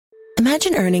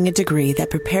Imagine earning a degree that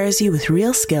prepares you with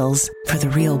real skills for the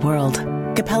real world.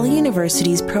 Capella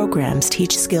University's programs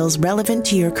teach skills relevant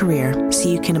to your career so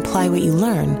you can apply what you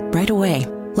learn right away.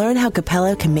 Learn how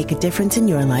Capella can make a difference in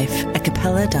your life at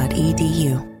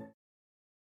capella.edu.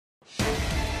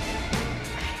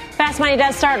 Fast Money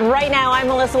does start right now. I'm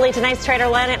Melissa Lee. Tonight's trader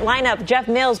lineup: Jeff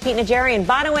Mills, Pete Najarian,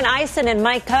 Bonawyn Eison, and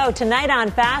Mike Coe. Tonight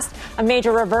on Fast, a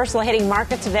major reversal hitting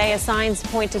market today as signs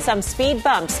point to some speed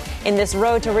bumps in this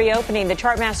road to reopening. The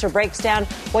Chartmaster breaks down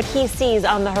what he sees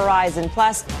on the horizon.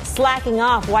 Plus, slacking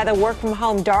off why the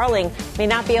work-from-home darling may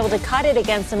not be able to cut it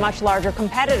against a much larger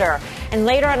competitor. And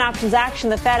later on Options Action,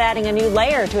 the Fed adding a new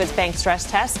layer to its bank stress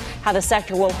test, how the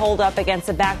sector will hold up against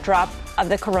the backdrop of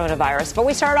the coronavirus. But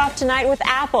we start off tonight with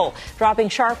Apple dropping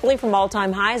sharply from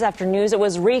all-time highs after news it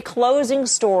was reclosing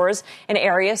stores in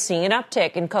areas seeing an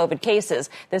uptick in COVID cases.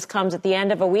 This comes at the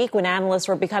end of a week when analysts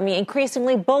were becoming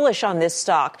increasingly bullish on this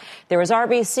stock. There was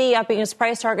RBC upping its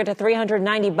price target to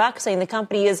 $390, saying the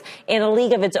company is in a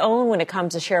league of its own when it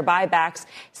comes to share buybacks.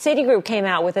 Citigroup came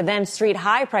out with a then street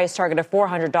high price target of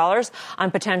 $400 on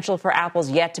potential for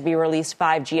Apple's yet to be released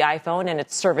 5G iPhone and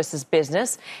its services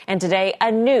business. And today,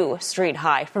 a new street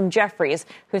high from Jefferies,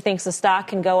 who thinks the stock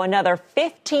can go another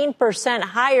 15%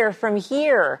 higher from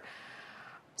here.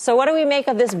 So what do we make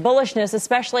of this bullishness,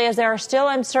 especially as there are still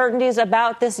uncertainties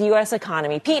about this U.S.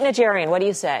 economy? Pete Najarian, what do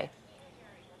you say?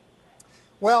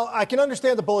 Well, I can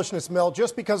understand the bullishness, Mel,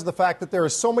 just because of the fact that there are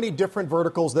so many different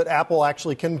verticals that Apple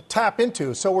actually can tap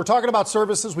into. So we're talking about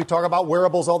services. We talk about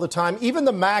wearables all the time. Even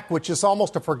the Mac, which is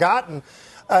almost a forgotten,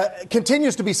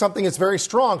 continues to be something that's very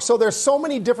strong. So there's so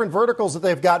many different verticals that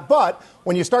they've got. But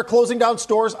when you start closing down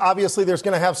stores, obviously there's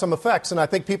going to have some effects. And I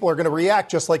think people are going to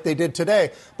react just like they did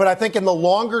today. But I think in the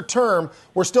longer term,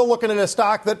 we're still looking at a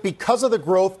stock that because of the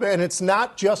growth, and it's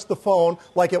not just the phone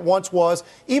like it once was,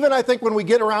 even I think when we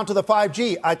get around to the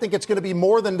 5G, I think it's going to be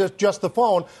more than just the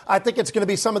phone. I think it's going to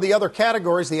be some of the other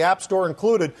categories, the App Store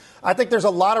included. I think there's a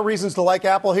lot of reasons to like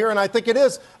Apple here, and I think it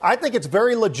is. I think it's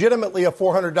very legitimately a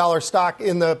 $400 stock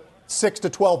in the 6 to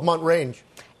 12 month range.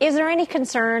 Is there any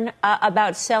concern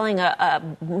about selling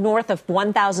a north of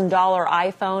 $1,000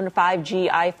 iPhone, 5G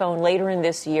iPhone later in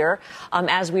this year,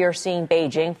 as we are seeing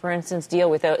Beijing, for instance, deal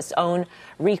with its own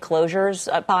reclosures,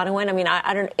 Bonawyn? I mean,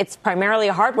 I don't. It's primarily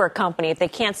a hardware company. If they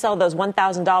can't sell those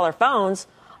 $1,000 phones,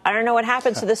 I don't know what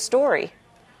happens to this story.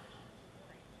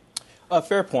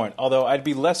 Fair point. Although I'd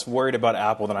be less worried about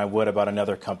Apple than I would about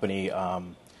another company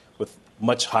with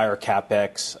much higher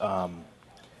capex.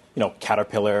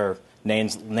 Caterpillar,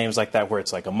 names like that, where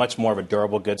it's like a much more of a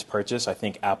durable goods purchase. I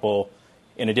think Apple,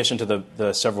 in addition to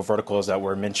the several verticals that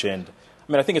were mentioned,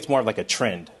 I think it's more of like a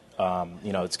trend.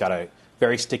 It's got a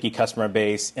very sticky customer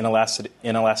base,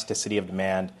 inelasticity of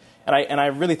demand, and I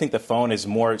really think the phone is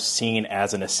more seen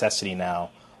as a necessity now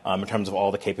in terms of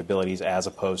all the capabilities as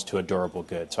opposed to a durable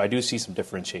good. So I do see some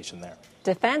differentiation there.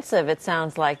 Defensive, it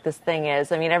sounds like this thing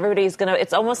is. I mean, everybody's going to,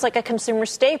 it's almost like a consumer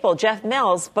staple, Jeff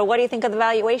Mills. But what do you think of the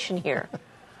valuation here?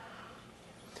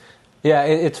 Yeah,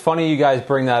 it's funny you guys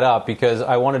bring that up because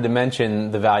I wanted to mention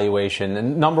the valuation.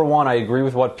 And number one, I agree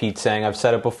with what Pete's saying. I've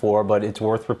said it before, but it's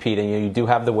worth repeating. You do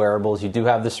have the wearables, you do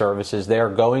have the services. They are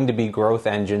going to be growth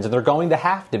engines, and they're going to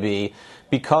have to be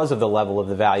because of the level of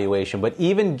the valuation. But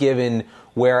even given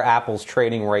where Apple's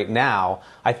trading right now,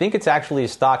 I think it's actually a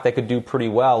stock that could do pretty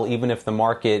well even if the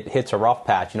market hits a rough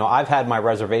patch. I've had my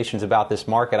reservations about this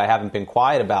market. I haven't been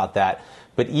quiet about that.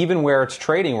 But even where it's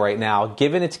trading right now,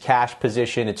 given its cash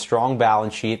position, its strong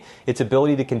balance sheet, its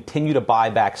ability to continue to buy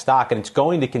back stock, and it's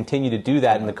going to continue to do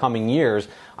that in the coming years,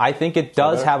 I think it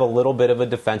does have a little bit of a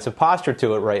defensive posture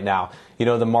to it right now.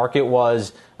 The market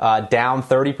was down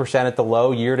 30% at the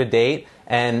low year to date,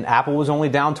 and Apple was only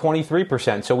down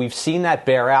 23%. So we've seen that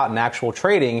bear out in actual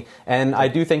trading, and I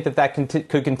do think that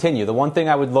could continue. The one thing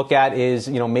I would look at is,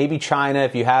 maybe China,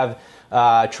 if you have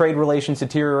trade relations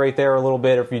deteriorate there a little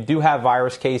bit, or if you do have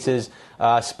virus cases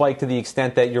spike to the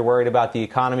extent that you're worried about the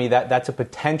economy, that's a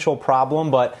potential problem.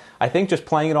 But I think just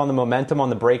playing it on the momentum, on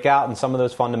the breakout, and some of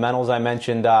those fundamentals I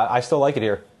mentioned, I still like it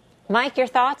here. Mike, your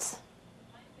thoughts?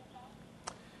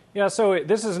 Yeah, so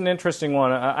this is an interesting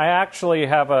one. I actually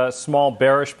have a small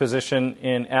bearish position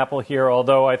in Apple here,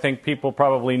 although I think people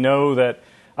probably know that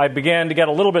I began to get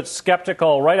a little bit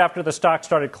skeptical right after the stock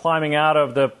started climbing out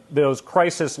of those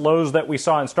crisis lows that we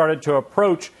saw and started to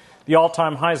approach the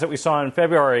all-time highs that we saw in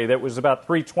February. That was about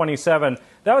 $327.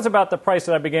 That was about the price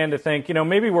that I began to think,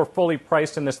 maybe we're fully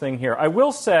priced in this thing here. I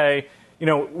will say,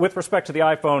 with respect to the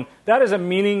iPhone, that is a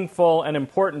meaningful and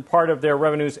important part of their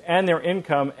revenues and their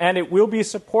income, and it will be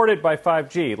supported by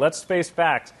 5G. Let's face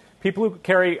facts. People who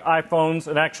carry iPhones,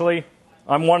 and actually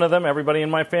I'm one of them, everybody in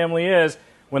my family is,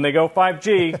 When they go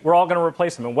 5G, we're all going to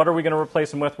replace them. And what are we going to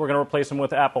replace them with? We're going to replace them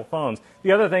with Apple phones.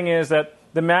 The other thing is that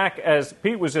the Mac, as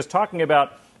Pete was just talking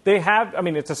about,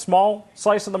 it's a small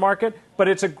slice of the market, but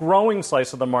it's a growing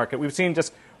slice of the market. We've seen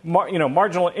just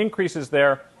marginal increases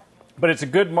there, but it's a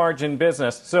good margin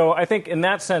business. So I think in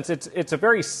that sense, it's a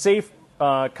very safe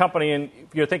company, and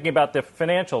if you're thinking about the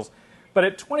financials. But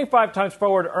at 25 times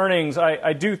forward earnings,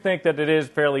 I do think that it is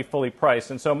fairly fully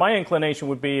priced. And so my inclination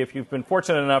would be, if you've been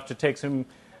fortunate enough to take some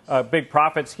big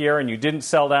profits here and you didn't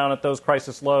sell down at those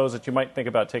crisis lows, that you might think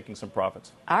about taking some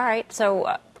profits. All right. So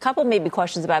a couple maybe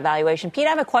questions about valuation. Pete, I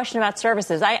have a question about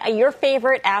services. Your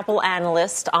favorite Apple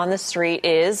analyst on the street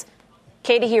is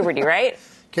Katie Huberty, right?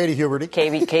 Katie Huberty.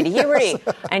 Katie Huberty.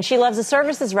 Yes. And she loves the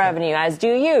services revenue, as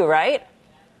do you, right?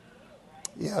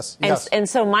 Yes. And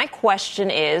so my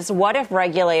question is, what if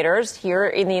regulators here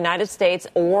in the United States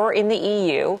or in the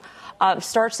EU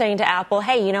start saying to Apple,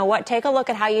 hey, you know what, take a look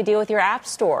at how you deal with your app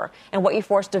store and what you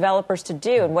force developers to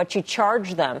do and what you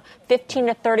charge them, 15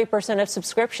 to 30% of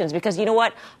subscriptions, because you know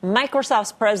what,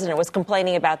 Microsoft's president was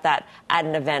complaining about that at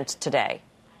an event today.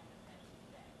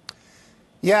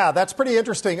 Yeah, that's pretty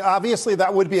interesting. Obviously,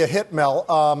 that would be a hit, Mel.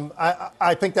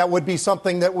 I think that would be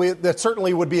something that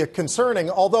certainly would be concerning,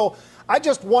 although I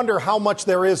just wonder how much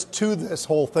there is to this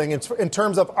whole thing in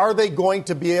terms of, are they going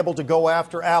to be able to go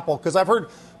after Apple? Because I've heard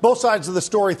both sides of the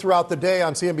story throughout the day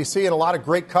on CNBC and a lot of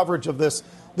great coverage of this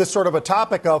sort of a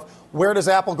topic of, where does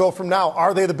Apple go from now?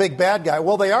 Are they the big bad guy?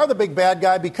 Well, they are the big bad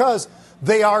guy because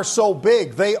they are so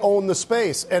big. They own the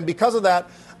space. And because of that,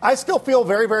 I still feel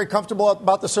very, very comfortable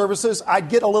about the services. I'd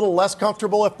get a little less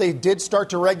comfortable if they did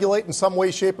start to regulate in some way,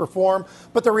 shape, or form.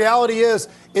 But the reality is,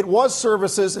 it was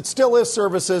services. It still is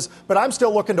services. But I'm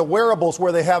still looking to wearables,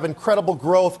 where they have incredible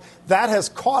growth. That has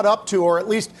caught up to, or at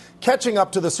least catching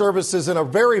up to, the services in a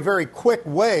very, very quick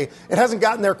way. It hasn't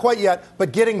gotten there quite yet,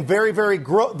 but getting very, very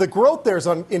the growth there is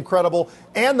incredible,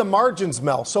 and the margins,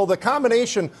 Mel. So the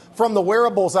combination from the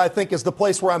wearables, I think, is the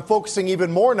place where I'm focusing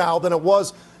even more now than it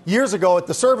was years ago at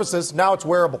the services. Now it's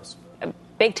wearables.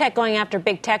 Big tech going after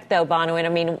big tech, though, Bonawyn. I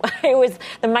mean, it was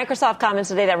the Microsoft comments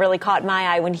today that really caught my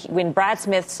eye when Brad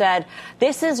Smith said,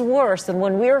 this is worse than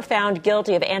when we were found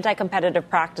guilty of anti-competitive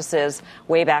practices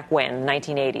way back when,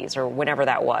 1980s or whenever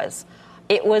that was.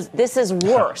 This is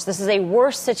worse. This is a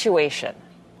worse situation.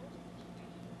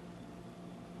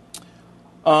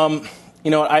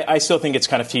 I still think it's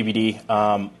kind of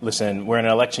TBD. Listen, we're in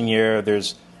an election year.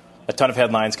 There's a ton of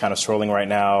headlines kind of swirling right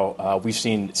now. We've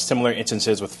seen similar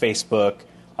instances with Facebook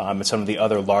and some of the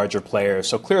other larger players.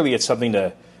 So clearly it's something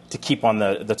to keep on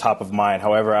the top of mind.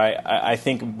 However, I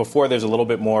think before there's a little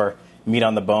bit more meat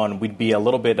on the bone, we'd be a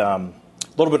little bit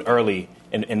early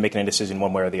in making a decision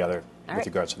one way or the other with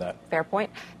regards to that. Fair point.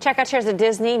 Check out shares of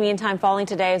Disney, meantime falling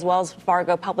today, as Wells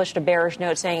Fargo published a bearish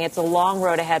note saying it's a long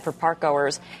road ahead for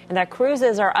parkgoers and that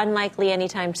cruises are unlikely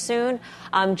anytime soon.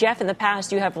 Jeff, in the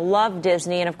past, you have loved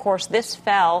Disney, and of course this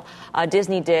fell.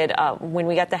 Disney did when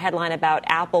we got the headline about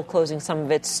Apple closing some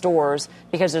of its stores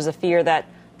because there's a fear that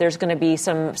there's going to be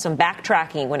some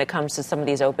backtracking when it comes to some of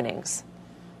these openings.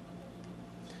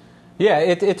 Yeah,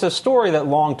 it's a story that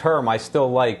long-term I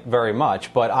still like very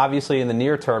much, but obviously in the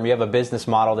near term you have a business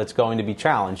model that's going to be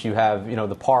challenged. You have,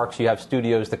 the parks, you have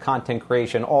studios, the content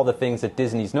creation, all the things that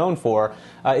Disney's known for.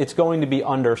 It's going to be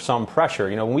under some pressure.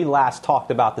 When we last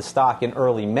talked about the stock in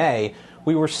early May,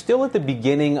 we were still at the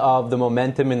beginning of the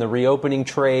momentum in the reopening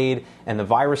trade and the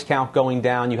virus count going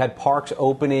down. You had parks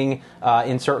opening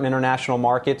in certain international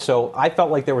markets. So I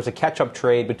felt like there was a catch-up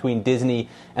trade between Disney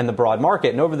and the broad market.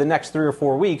 And over the next 3 or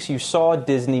 4 weeks, you saw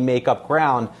Disney make up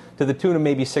ground to the tune of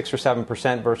maybe 6 or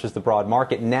 7% versus the broad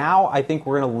market. Now I think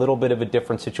we're in a little bit of a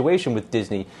different situation with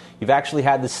Disney. You've actually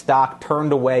had the stock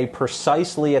turned away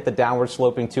precisely at the downward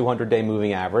sloping 200-day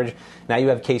moving average. Now you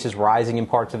have cases rising in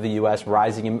parts of the U.S.,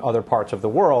 rising in other parts of the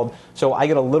world. So I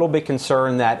get a little bit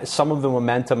concerned that some of the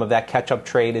momentum of that catch-up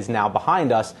trade is now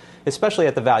behind us, especially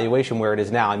at the valuation where it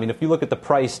is now. I mean, if you look at the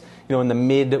price, in the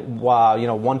mid,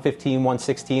 115,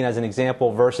 116 as an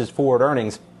example versus forward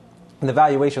earnings, and the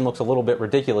valuation looks a little bit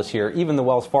ridiculous here. Even the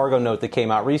Wells Fargo note that came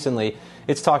out recently,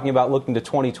 it's talking about looking to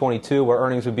 2022 where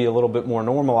earnings would be a little bit more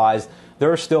normalized.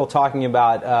 They're still talking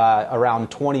about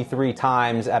around 23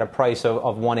 times at a price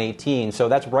of 118. So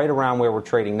that's right around where we're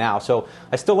trading now. So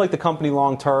I still like the company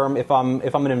long term. If I'm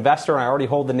an investor and I already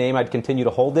hold the name, I'd continue to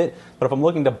hold it. But if I'm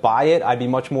looking to buy it, I'd be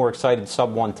much more excited sub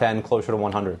 110, closer to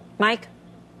 100. Mike?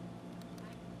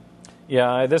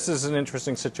 Yeah, this is an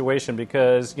interesting situation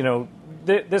because,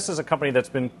 this is a company that's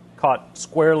been caught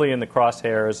squarely in the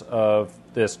crosshairs of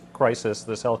this crisis,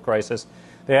 this health crisis.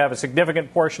 They have a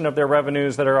significant portion of their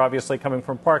revenues that are obviously coming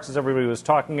from parks, as everybody was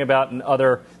talking about, and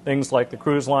other things like the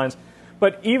cruise lines.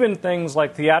 But even things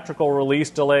like theatrical release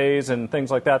delays and things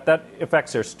like that, that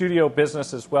affects their studio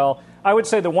business as well. I would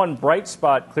say the one bright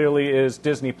spot clearly is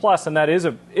Disney Plus, and that is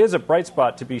a bright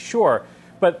spot to be sure.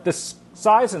 But the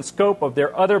size and scope of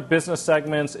their other business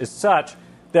segments is such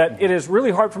that it is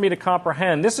really hard for me to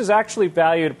comprehend. This is actually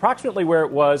valued approximately where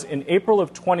it was in April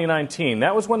of 2019.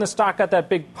 That was when the stock got that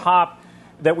big pop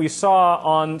that we saw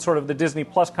on sort of the Disney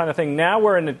Plus kind of thing. Now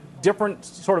we're in a different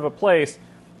sort of a place,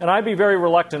 and I'd be very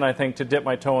reluctant, I think, to dip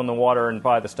my toe in the water and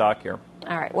buy the stock here.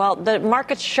 All right. Well, the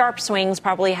market's sharp swings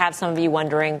probably have some of you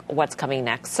wondering what's coming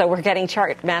next. So we're getting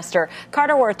chart master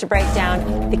Carter Worth to break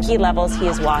down the key levels he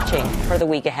is watching for the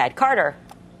week ahead. Carter.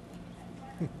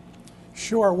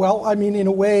 Sure. Well, I mean, in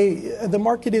a way, the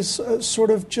market is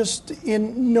sort of just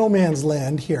in no man's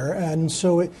land here. And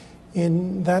so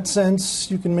in that sense,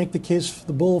 you can make the case for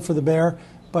the bull, for the bear.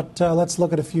 But let's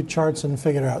look at a few charts and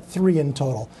figure it out. 3 in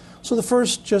total. So the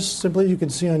first, just simply, you can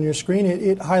see on your screen,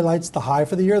 it highlights the high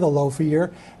for the year, the low for the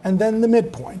year, and then the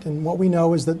midpoint. And what we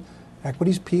know is that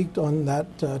equities peaked on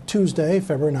that Tuesday,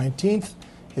 February 19th.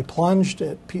 They plunged.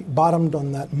 It bottomed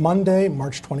on that Monday,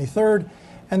 March 23rd.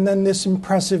 And then this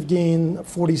impressive gain,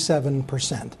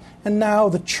 47%. And now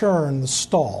the churn, the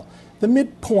stall. The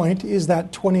midpoint is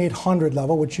that 2,800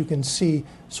 level, which you can see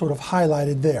sort of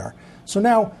highlighted there. So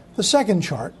now the second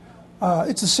chart,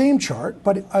 it's the same chart,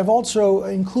 but I've also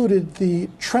included the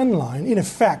trend line in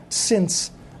effect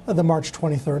since the March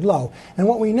 23rd low. And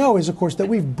what we know is, of course, that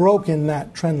we've broken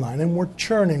that trend line, and we're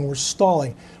churning, we're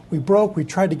stalling. We broke, we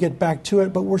tried to get back to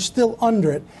it, but we're still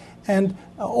under it. And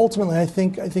ultimately, I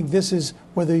think this is,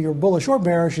 whether you're bullish or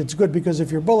bearish, it's good, because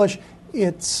if you're bullish,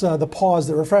 it's the pause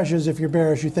that refreshes. If you're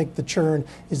bearish, you think the churn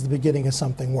is the beginning of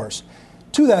something worse.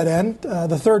 To that end,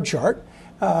 the third chart,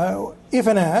 if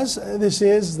and as this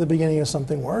is the beginning of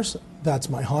something worse, that's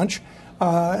my hunch,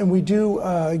 and we do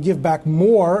give back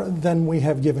more than we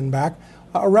have given back,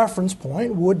 a reference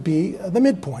point would be the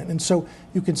midpoint. And so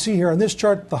you can see here on this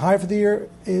chart, the high for the year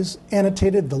is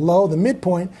annotated, the low, the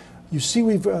midpoint. You see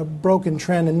we've broken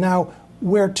trend, and now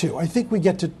where to? I think we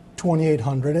get to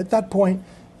 2,800. At that point,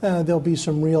 there'll be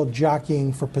some real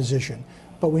jockeying for position.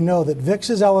 But we know that VIX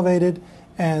is elevated,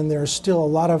 and there's still a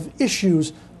lot of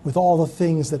issues with all the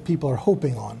things that people are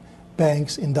hoping on,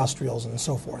 banks, industrials, and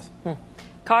so forth.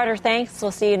 Carter, thanks.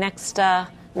 We'll see you next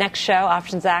show,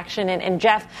 Options Action. And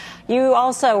Jeff, you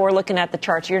also were looking at the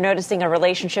charts. You're noticing a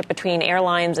relationship between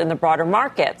airlines and the broader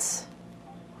markets.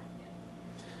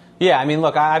 Yeah, I mean,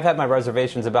 look, I've had my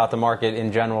reservations about the market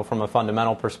in general from a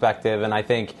fundamental perspective, and I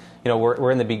think, we're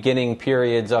in the beginning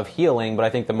periods of healing, but I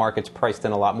think the market's priced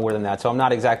in a lot more than that. So I'm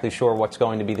not exactly sure what's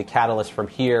going to be the catalyst from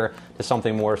here to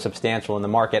something more substantial in the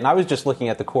market. And I was just looking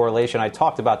at the correlation. I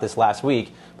talked about this last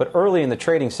week, but early in the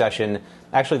trading session,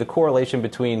 actually the correlation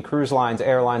between cruise lines,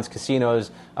 airlines, casinos,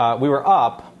 we were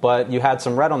up, but you had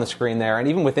some red on the screen there. And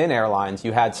even within airlines,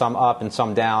 you had some up and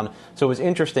some down. So it was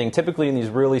interesting. Typically in these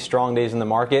really strong days in the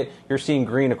market, you're seeing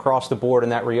green across the board in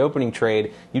that reopening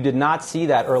trade. You did not see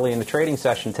that early in the trading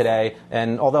session today.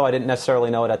 And although I didn't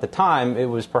necessarily know it at the time, it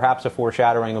was perhaps a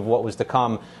foreshadowing of what was to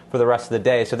come for the rest of the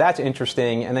day. So that's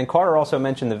interesting. And then Carter also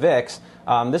mentioned the VIX.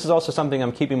 This is also something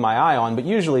I'm keeping my eye on, but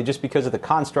usually just because of the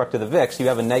construct of the VIX, you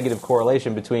have a negative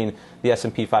correlation between the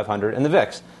S&P 500 and the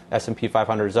VIX. S&P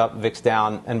 500 is up, VIX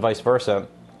down, and vice versa.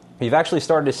 You've actually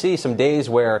started to see some days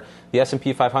where the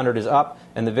S&P 500 is up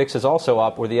and the VIX is also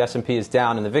up, or the S&P is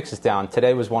down and the VIX is down.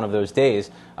 Today was one of those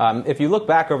days. If you look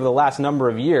back over the last number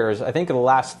of years, I think in the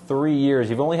last 3 years,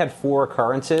 you've only had 4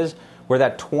 occurrences where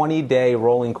that 20-day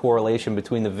rolling correlation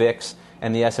between the VIX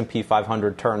and the S&P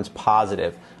 500 turns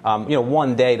positive.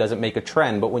 One day doesn't make a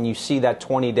trend, but when you see that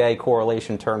 20-day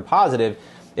correlation turn positive,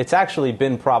 it's actually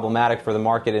been problematic for the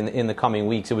market in the coming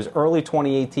weeks. It was early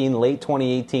 2018, late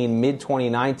 2018, mid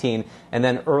 2019, and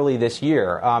then early this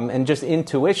year. And just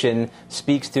intuition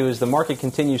speaks to, as the market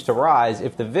continues to rise,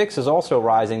 if the VIX is also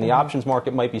rising, the options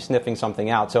market might be sniffing something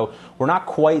out. So we're not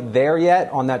quite there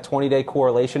yet on that 20-day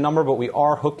correlation number, but we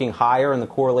are hooking higher and the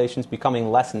correlation's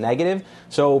becoming less negative.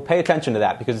 So pay attention to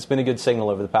that, because it's been a good signal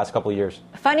over the past couple of years.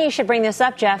 Funny you should bring this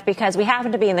up, Jeff, because we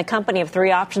happen to be in the company of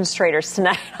 3 options traders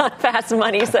tonight on Fast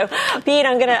Money. So, Pete,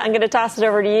 I'm gonna toss it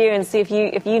over to you and see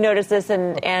if you notice this,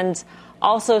 and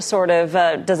also sort of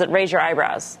does it raise your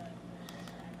eyebrows?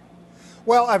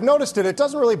 Well, I've noticed it. It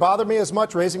doesn't really bother me as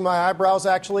much, raising my eyebrows,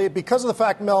 actually, because of the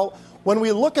fact, Mel, when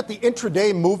we look at the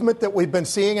intraday movement that we've been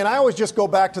seeing, and I always just go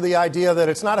back to the idea that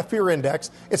it's not a fear index,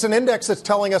 it's an index that's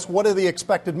telling us what are the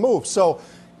expected moves. So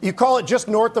You call it just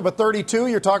north of a 32,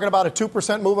 you're talking about a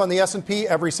 2% move on the S&P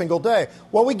every single day.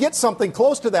 Well, we get something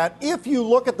close to that if you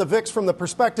look at the VIX from the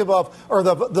perspective of, or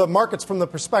the markets from the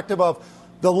perspective of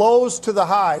the lows to the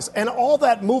highs, and all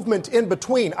that movement in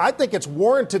between. I think it's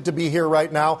warranted to be here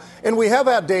right now. And we have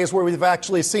had days where we've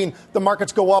actually seen the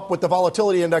markets go up with the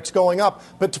volatility index going up.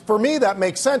 But for me, that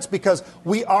makes sense because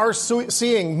we are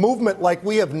seeing movement like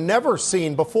we have never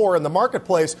seen before in the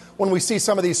marketplace when we see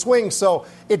some of these swings. So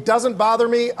it doesn't bother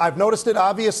me. I've noticed it,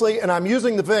 obviously, and I'm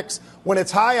using the VIX. When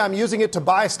it's high, I'm using it to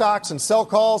buy stocks and sell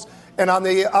calls. And on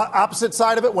the opposite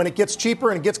side of it, when it gets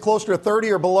cheaper and it gets closer to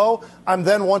 30 or below, I'm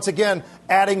then once again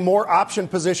adding more option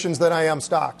positions than I am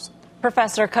stocks.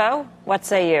 Professor Coe, what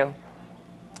say you?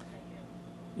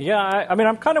 Yeah, I mean,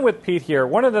 I'm kind of with Pete here.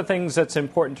 One of the things that's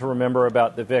important to remember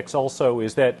about the VIX also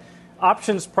is that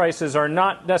options prices are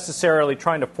not necessarily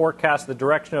trying to forecast the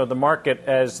direction of the market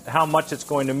as how much it's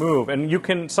going to move. And you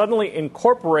can suddenly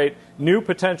incorporate new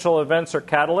potential events or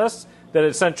catalysts that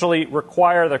essentially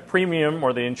require the premium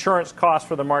or the insurance cost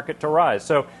for the market to rise.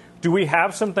 So do we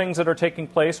have some things that are taking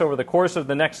place over the course of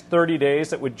the next 30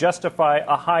 days that would justify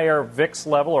a higher VIX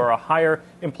level or a higher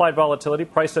implied volatility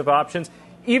price of options,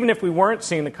 even if we weren't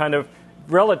seeing the kind of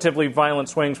relatively violent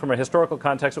swings from a historical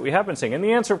context that we have been seeing? And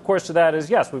the answer, of course, to that is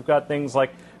yes, we've got things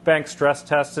like bank stress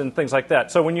tests and things like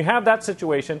that. So when you have that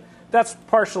situation, that's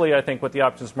partially, I think, what the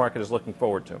options market is looking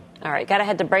forward to. All right, got to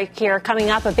head to break here. Coming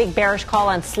up, a big bearish call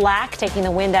on Slack, taking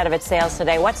the wind out of its sails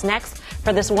today. What's next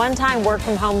for this one-time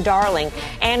work-from-home darling?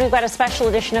 And we've got a special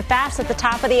edition of Fast at the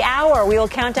top of the hour. We will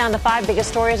count down the 5 biggest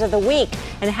stories of the week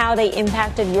and how they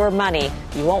impacted your money.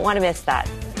 You won't want to miss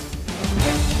that.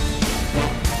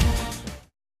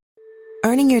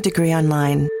 Earning your degree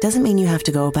online doesn't mean you have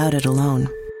to go about it alone.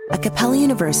 At Capella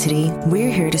University,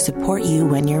 we're here to support you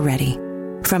when you're ready.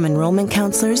 From enrollment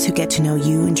counselors who get to know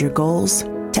you and your goals,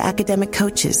 to academic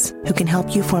coaches who can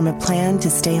help you form a plan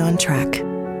to stay on track.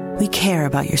 We care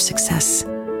about your success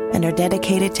and are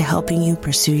dedicated to helping you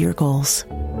pursue your goals.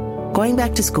 Going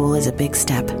back to school is a big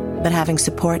step, but having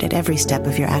support at every step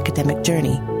of your academic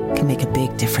journey can make a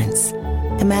big difference.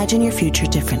 Imagine your future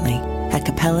differently at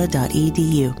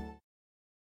capella.edu.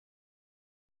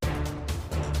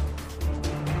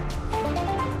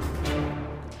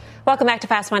 Welcome back to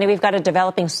Fast Money. We've got a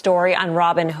developing story on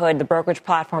Robinhood, the brokerage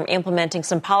platform implementing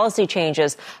some policy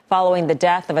changes following the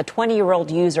death of a 20-year-old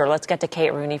user. Let's get to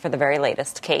Kate Rooney for the very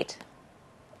latest. Kate.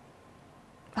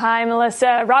 Hi,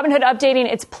 Melissa. Robinhood updating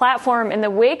its platform in the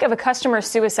wake of a customer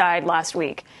suicide last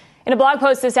week. In a blog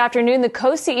post this afternoon, the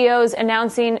co-CEOs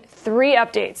announcing 3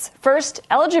 updates. First,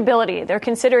 eligibility. They're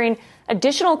considering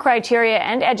additional criteria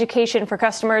and education for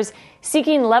customers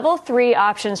seeking level 3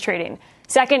 options trading.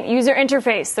 Second, user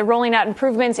interface. They're rolling out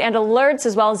improvements and alerts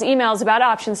as well as emails about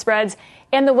option spreads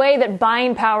and the way that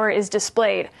buying power is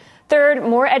displayed. Third,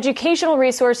 more educational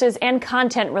resources and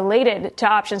content related to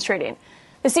options trading.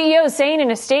 The CEO is saying in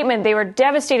a statement they were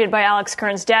devastated by Alex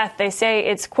Kern's death. They say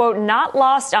it's, quote, not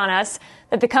lost on us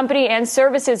that the company and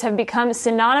services have become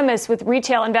synonymous with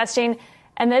retail investing,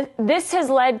 and that this has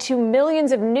led to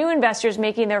millions of new investors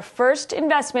making their first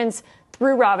investments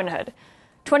through Robinhood.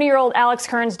 20-year-old Alex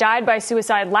Kearns died by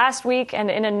suicide last week, and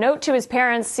in a note to his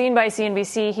parents seen by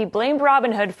CNBC, he blamed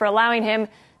Robinhood for allowing him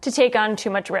to take on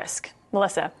too much risk.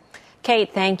 Melissa.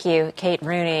 Kate, thank you. Kate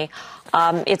Rooney.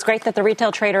 It's great that the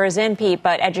retail trader is in, Pete,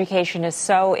 but education is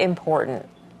so important.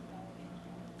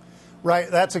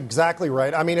 Right. That's exactly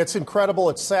right. I mean, it's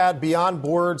incredible. It's sad beyond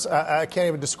words. I can't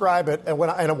even describe it. And when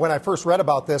I first read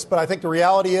about this, but I think the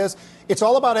reality is it's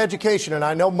all about education. And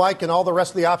I know Mike and all the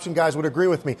rest of the option guys would agree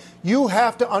with me. You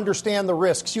have to understand the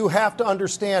risks. You have to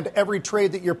understand every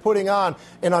trade that you're putting on.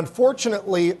 And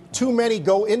unfortunately, too many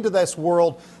go into this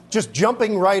world just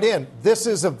jumping right in. This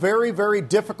is a very, very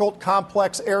difficult,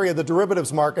 complex area, the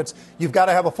derivatives markets. You've got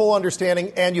to have a full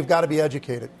understanding, and you've got to be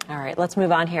educated. All right, let's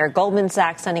move on here. Goldman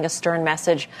Sachs sending a stern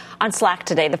message on Slack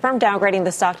today. The firm downgrading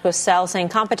the stock to a sell, saying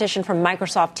competition from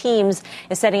Microsoft Teams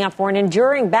is setting up for an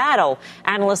enduring battle.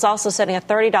 Analysts also setting a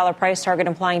 $30 price target,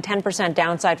 implying 10%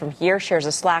 downside from here. Shares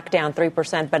of Slack down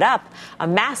 3%, but up a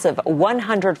massive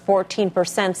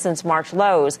 114% since March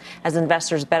lows as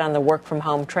investors bet on the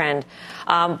work-from-home trend.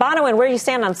 Bonawyn, where do you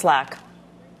stand on Slack?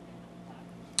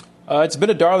 It's been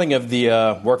a darling of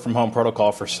the work-from-home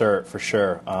protocol for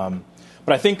sure.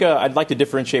 But I think I'd like to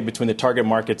differentiate between the target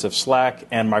markets of Slack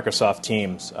and Microsoft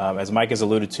Teams. As Mike has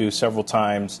alluded to several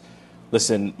times,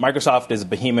 listen, Microsoft is a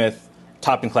behemoth,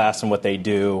 top in class in what they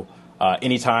do.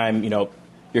 Anytime,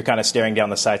 you're kind of staring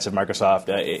down the sights of Microsoft,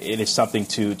 it is something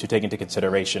to take into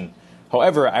consideration.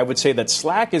 However, I would say that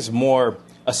Slack is more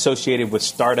associated with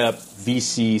startup,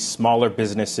 VC, smaller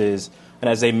businesses, and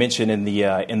as they mentioned in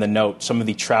the note, some of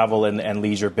the travel and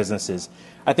leisure businesses.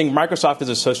 I think Microsoft is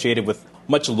associated with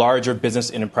much larger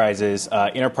business enterprises,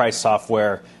 enterprise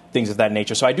software, things of that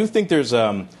nature. So I do think there's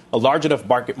a large enough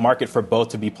market for both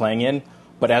to be playing in.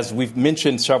 But as we've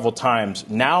mentioned several times,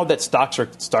 now that stocks are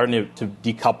starting to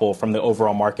decouple from the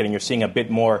overall market and you're seeing a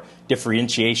bit more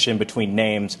differentiation between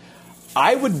names,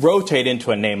 I would rotate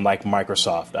into a name like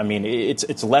Microsoft. I mean,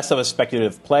 it's less of a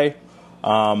speculative play.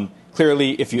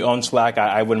 Clearly, if you own Slack,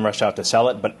 I wouldn't rush out to sell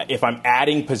it. But if I'm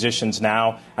adding positions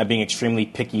now, I'm being extremely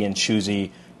picky and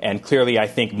choosy. And clearly, I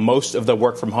think most of the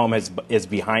work from home is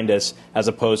behind us as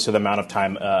opposed to the amount of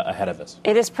time ahead of us.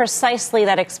 It is precisely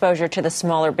that exposure to the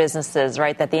smaller businesses,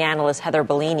 right, that the analyst Heather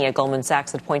Bellini at Goldman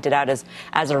Sachs had pointed out as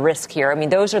a risk here. I mean,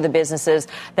 those are the businesses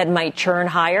that might churn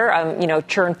higher,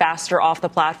 churn faster off the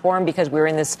platform because we're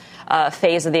in this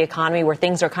phase of the economy where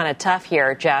things are kind of tough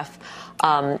here, Jeff.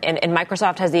 And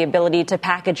Microsoft has the ability to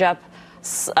package up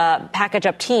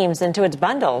teams into its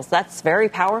bundles. That's very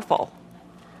powerful.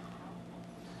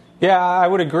 Yeah, I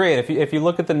would agree. If you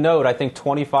look at the note, I think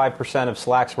 25% of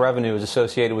Slack's revenue is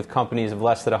associated with companies of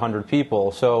less than 100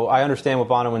 people. So I understand what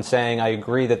Bonawyn's saying. I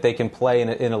agree that they can play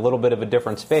in a little bit of a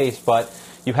different space. But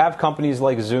you have companies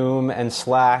like Zoom and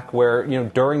Slack where,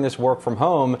 during this work from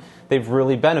home, they've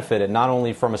really benefited, not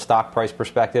only from a stock price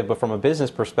perspective, but from a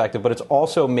business perspective. But it's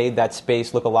also made that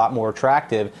space look a lot more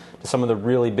attractive to some of the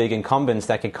really big incumbents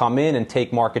that can come in and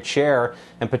take market share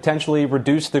and potentially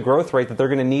reduce the growth rate that they're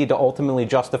going to need to ultimately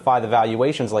justify the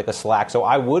valuations like a Slack. So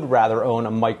I would rather own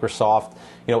a Microsoft,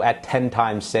 at 10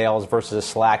 times sales versus a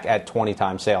Slack at 20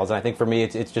 times sales. And I think for me,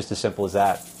 it's just as simple as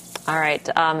that. All right.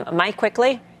 Mike,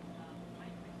 quickly.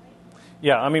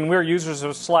 Yeah, I mean, we're users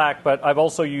of Slack, but I've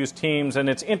also used Teams, and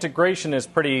its integration is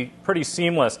pretty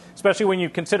seamless, especially when you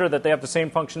consider that they have the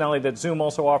same functionality that Zoom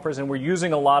also offers, and we're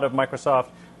using a lot of Microsoft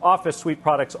Office suite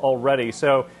products already.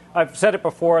 So I've said it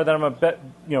before that I'm a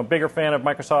bigger fan of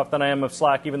Microsoft than I am of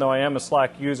Slack, even though I am a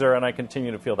Slack user, and I continue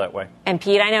to feel that way. And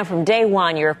Pete, I know from day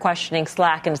one you're questioning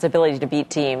Slack and its ability to beat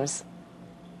Teams.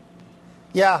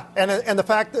 Yeah, and the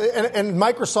fact and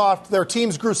Microsoft, their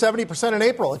teams grew 70% in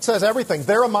April. It says everything.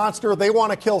 They're a monster. They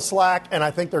want to kill Slack, and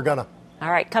I think they're gonna.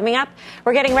 All right, coming up,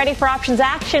 we're getting ready for options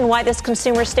action. Why this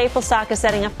consumer staple stock is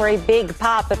setting up for a big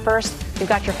pop. But first, we've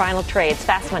got your final trades.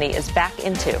 Fast Money is back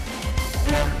in 2.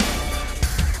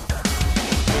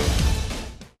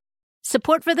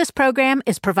 Support for this program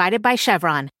is provided by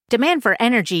Chevron. Demand for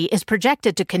energy is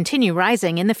projected to continue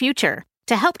rising in the future.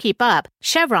 To help keep up,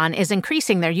 Chevron is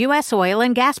increasing their U.S. oil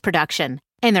and gas production,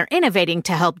 and they're innovating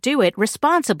to help do it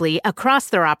responsibly across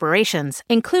their operations,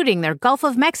 including their Gulf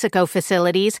of Mexico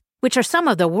facilities, which are some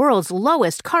of the world's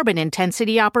lowest carbon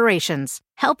intensity operations,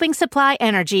 helping supply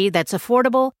energy that's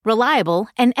affordable, reliable,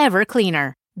 and ever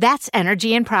cleaner. That's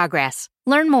energy in progress.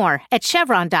 Learn more at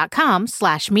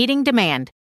chevron.com/meeting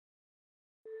demand.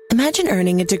 Imagine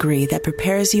earning a degree that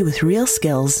prepares you with real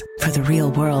skills for the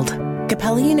real world.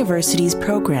 Capella University's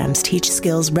programs teach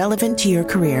skills relevant to your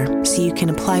career so you can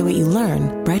apply what you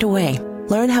learn right away.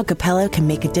 Learn how Capella can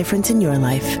make a difference in your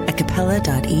life at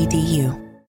capella.edu.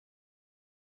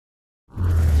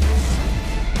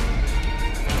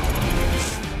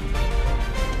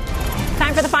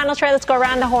 Time for the final trade. Let's go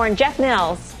around the horn. Jeff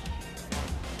Mills.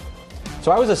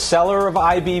 So I was a seller of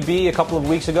IBB a couple of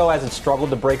weeks ago as it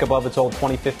struggled to break above its old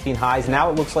 2015 highs. Now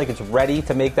it looks like it's ready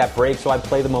to make that break, so I'd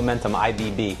play the momentum,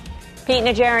 IBB. Pete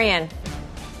Najarian.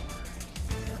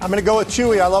 I'm going to go with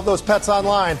Chewy. I love those pets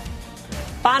online.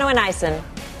 Bonawyn Eison.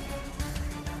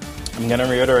 I'm going to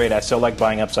reiterate, I still like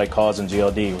buying upside calls in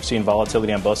GLD. We're seeing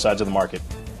volatility on both sides of the market.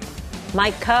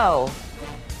 Mike Coe.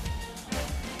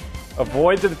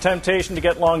 Avoid the temptation to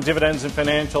get long dividends and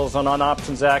financials on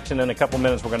options action. In a couple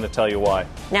minutes, we're going to tell you why.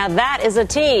 Now, that is a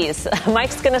tease.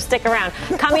 Mike's going to stick around.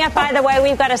 Coming up, by the way,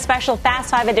 we've got a special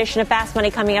Fast 5 edition of Fast Money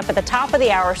coming up at the top of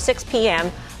the hour, 6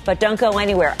 p.m. But don't go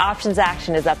anywhere. Options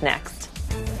action is up next.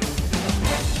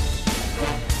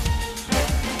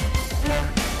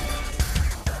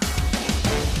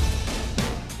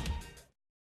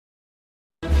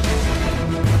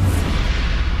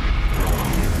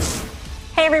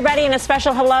 Hey, everybody, and a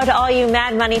special hello to all you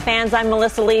Mad Money fans. I'm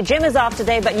Melissa Lee. Jim is off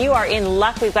today, but you are in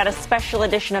luck. We've got a special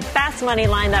edition of Fast Money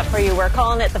lined up for you. We're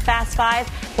calling it the Fast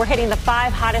 5. We're hitting the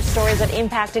 5 hottest stories that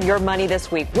impacted your money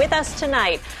this week. With us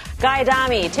tonight, Guy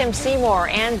Adami, Tim Seymour,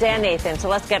 and Dan Nathan. So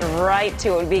let's get right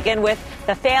to it. We begin with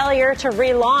the failure to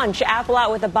relaunch. Apple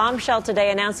out with a bombshell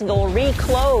today announcing it will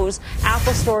reclose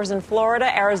Apple stores in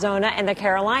Florida, Arizona, and the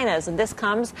Carolinas. And this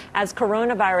comes as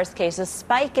coronavirus cases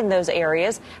spike in those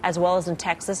areas, as well as in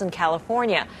Texas and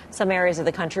California. Some areas of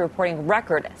the country reporting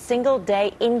record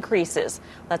single-day increases.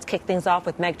 Let's kick things off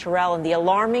with Meg Terrell and the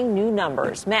alarming new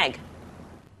numbers. Meg.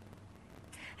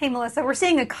 Hey, Melissa, we're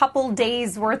seeing a couple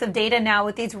days worth of data now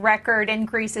with these record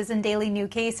increases in daily new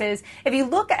cases. If you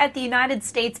look at the United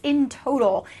States in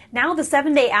total, now the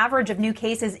 7-day average of new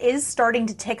cases is starting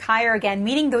to tick higher again,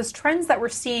 meaning those trends that we're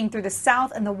seeing through the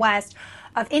South and the West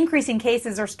of increasing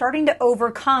cases are starting to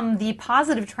overcome the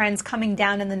positive trends coming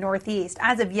down in the Northeast.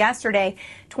 As of yesterday,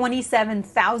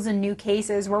 27,000 new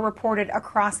cases were reported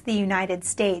across the United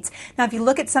States. Now, if you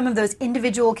look at some of those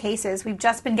individual cases, we've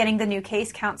just been getting the new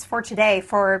case counts for today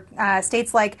for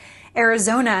states like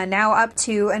Arizona, now up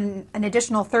to an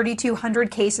additional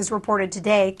 3,200 cases reported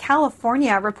today.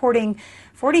 California reporting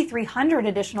 4,300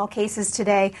 additional cases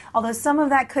today, although some of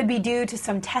that could be due to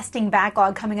some testing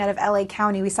backlog coming out of LA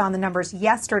County. We saw in the numbers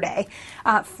yesterday.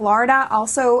 Florida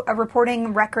also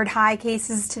reporting record high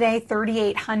cases today,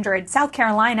 3,800. South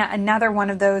Carolina, another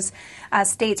one of those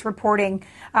states reporting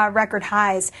record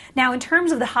highs. Now, in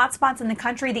terms of the hotspots in the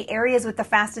country, the areas with the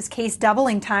fastest case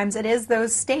doubling times, it is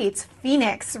those states.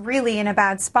 Phoenix, really in a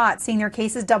bad spot, seeing their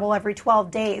cases double every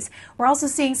 12 days. We're also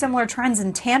seeing similar trends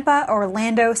in Tampa,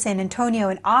 Orlando, San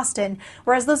Antonio, and Austin,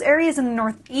 whereas those areas in the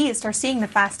Northeast are seeing the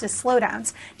fastest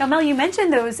slowdowns. Now, Mel, you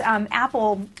mentioned those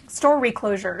Apple store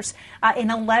reclosures in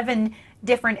 11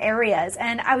 different areas,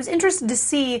 and I was interested to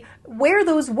see where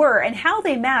those were and how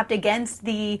they mapped against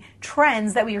the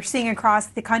trends that we were seeing across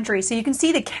the country. So you can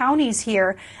see the counties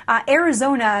here.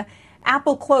 Arizona,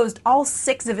 Apple closed all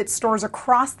 6 of its stores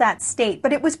across that state,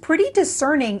 but it was pretty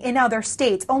discerning in other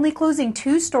states, only closing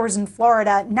 2 stores in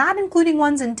Florida, not including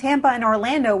ones in Tampa and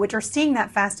Orlando, which are seeing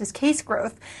that fastest case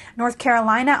growth. North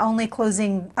Carolina only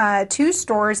closing 2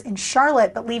 stores in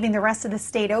Charlotte, but leaving the rest of the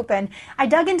state open. I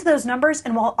dug into those numbers,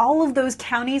 and while all of those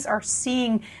counties are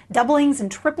seeing doublings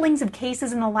and triplings of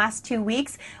cases in the last 2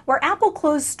 weeks, where Apple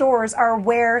closed stores are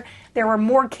where there were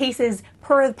more cases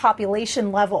per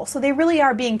population level. So they really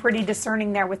are being pretty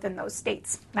discerning there within those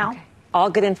states. Mal? Okay. All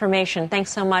good information.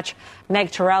 Thanks so much,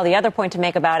 Meg Terrell. The other point to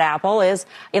make about Apple is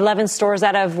 11 stores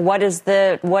out of what is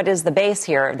the base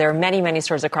here? There are many, many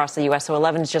stores across the U.S., so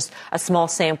 11 is just a small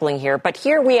sampling here. But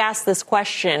here we ask this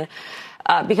question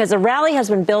because the rally has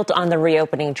been built on the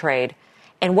reopening trade.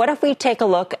 And what if we take a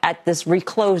look at this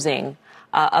reclosing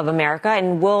of America,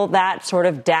 and will that sort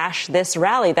of dash this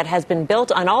rally that has been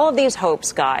built on all of these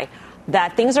hopes, Guy,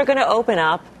 that things are going to open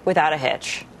up without a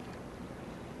hitch?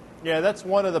 Yeah, that's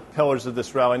one of the pillars of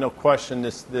this rally, no question,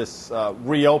 this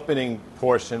reopening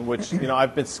portion, which,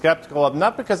 I've been skeptical of,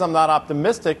 not because I'm not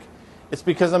optimistic, it's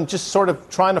because I'm just sort of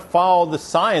trying to follow the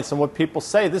science and what people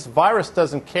say. This virus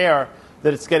doesn't care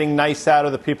that it's getting nice out, or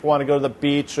that people want to go to the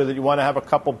beach, or that you want to have a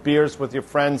couple beers with your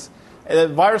friends. The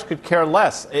virus could care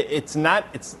less. It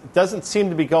doesn't seem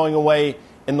to be going away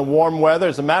in the warm weather.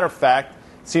 As a matter of fact,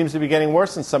 it seems to be getting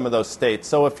worse in some of those states.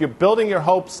 So if you're building your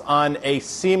hopes on a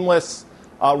seamless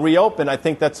reopen, I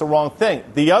think that's the wrong thing.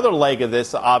 The other leg of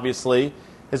this, obviously,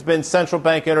 has been central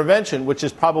bank intervention, which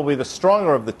is probably the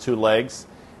stronger of the 2 legs.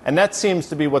 And that seems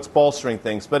to be what's bolstering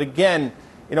things. But again,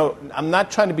 I'm not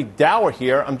trying to be dour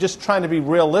here. I'm just trying to be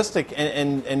realistic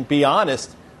and be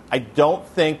honest. I don't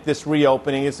think this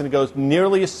reopening is going to go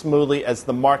nearly as smoothly as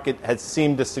the market has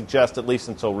seemed to suggest, at least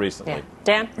until recently. Yeah.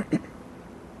 Dan?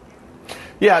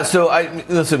 Yeah, so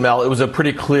listen, Mel, it was a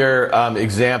pretty clear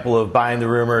example of buying the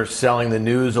rumor, selling the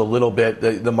news a little bit.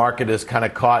 The market has kind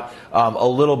of caught a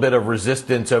little bit of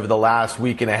resistance over the last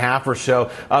week and a half or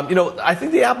so. I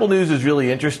think the Apple news is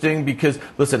really interesting because,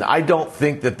 listen, I don't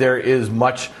think that there is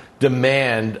much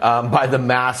demand by the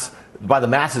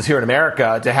masses here in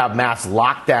America to have mass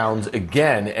lockdowns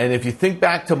again. And if you think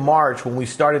back to March when we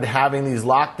started having these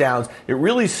lockdowns, it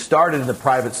really started in the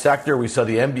private sector. We saw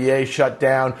the NBA shut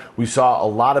down. We saw a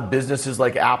lot of businesses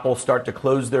like Apple start to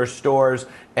close their stores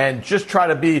and just try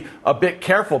to be a bit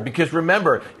careful because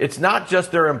remember, it's not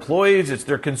just their employees, it's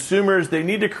their consumers. They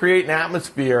need to create an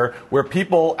atmosphere where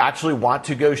people actually want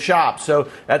to go shop. So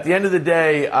at the end of the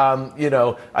day,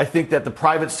 I think that the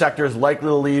private sector is likely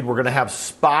to lead. We're going to have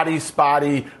spotty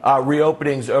spotty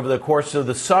reopenings over the course of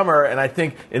the summer. And I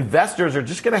think investors are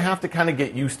just going to have to kind of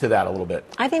get used to that a little bit.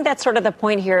 I think that's sort of the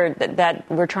point here that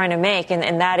we're trying to make,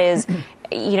 and that is,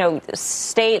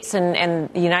 states and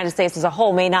the United States as a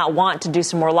whole may not want to do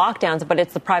some more lockdowns, but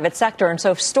it's the private sector. And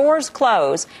so if stores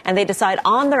close and they decide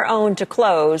on their own to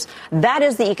close, that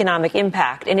is the economic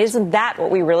impact. And isn't that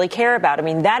what we really care about? I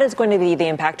mean, that is going to be the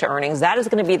impact to earnings. That is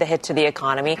going to be the hit to the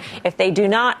economy if they do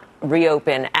not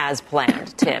reopen as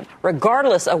planned, Tim,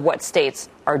 regardless of what states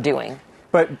are doing.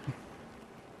 But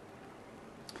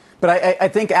I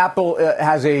think Apple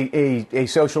has a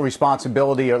social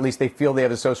responsibility, or at least they feel they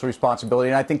have a social responsibility,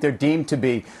 and I think they're deemed to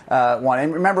be one.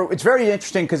 And remember, it's very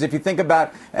interesting because if you think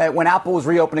about when Apple was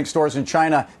reopening stores in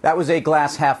China, that was a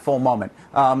glass half full moment.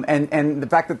 And the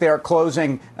fact that they are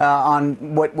closing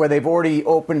on where they've already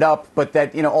opened up, but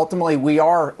that ultimately we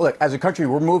are, look, as a country,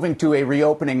 we're moving to a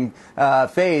reopening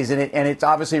phase, and it's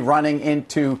obviously running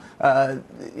into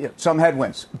some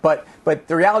headwinds. But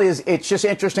the reality is, it's just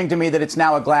interesting to me that it's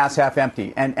now a glass half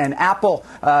empty. And Apple,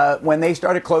 when they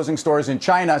started closing stores in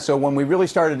China, so when we really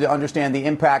started to understand the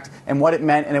impact and what it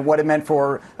meant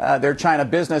for their China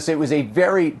business, it was a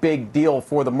very big deal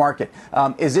for the market.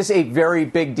 Is this a very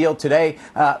big deal today?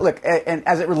 Look, and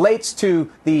as it relates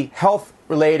to the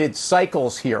health-related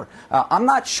cycles here, I'm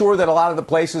not sure that a lot of the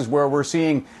places where we're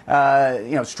seeing,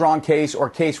 strong case or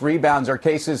case rebounds are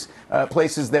places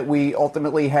that we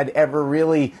ultimately had ever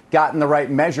really gotten the right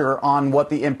measure on what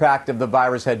the impact of the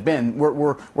virus had been.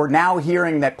 We're now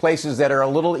hearing that places that are a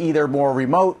little either more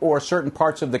remote or certain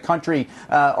parts of the country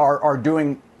are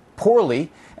doing poorly.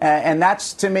 And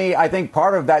that's, to me, I think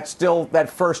part of that still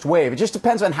that first wave. It just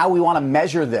depends on how we want to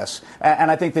measure this. And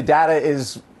I think the data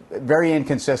is very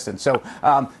inconsistent. So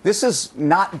this is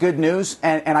not good news.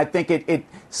 And I think it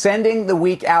sending the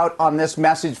week out on this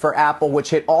message for Apple,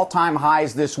 which hit all-time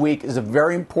highs this week, is a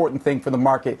very important thing for the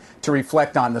market to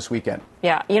reflect on this weekend.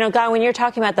 Yeah. Guy, when you're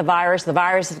talking about the virus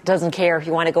doesn't care if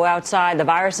you want to go outside. The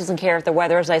virus doesn't care if the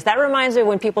weather is nice. That reminds me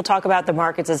when people talk about the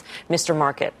markets as Mr.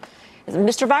 Market.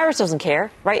 Mr. Virus doesn't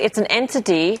care, right? It's an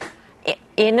entity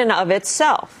in and of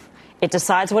itself. It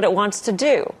decides what it wants to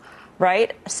do,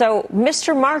 right? So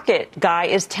Mr. Market guy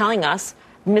is telling us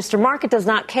Mr. Market does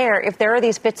not care if there are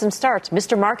these fits and starts.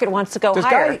 Mr. Market wants to go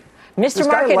higher. Does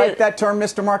Market like that term,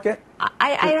 Mr. Market?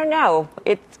 I don't know.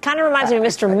 It kind of reminds me of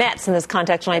Mr. Metz in this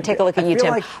context when I take a look at you,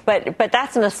 Tim. But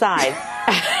that's an aside.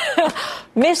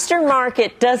 Mr.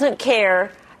 Market doesn't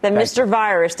care that Mr.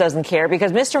 Virus doesn't care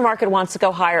because Mr. Market wants to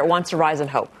go higher. It wants to rise in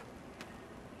hope.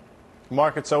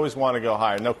 Markets always want to go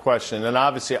higher, no question. And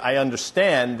obviously, I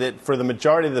understand that for the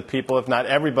majority of the people, if not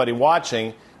everybody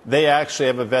watching, they actually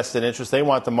have a vested interest. They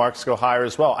want the markets to go higher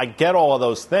as well. I get all of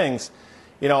those things.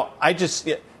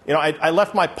 I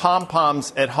left my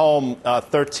pom-poms at home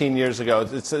 13 years ago.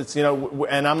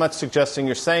 And I'm not suggesting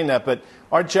you're saying that, but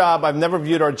our job, I've never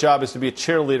viewed our job as to be a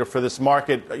cheerleader for this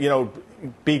market,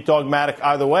 be dogmatic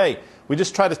either way. We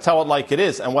just try to tell it like it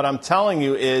is. And what I'm telling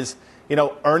you is,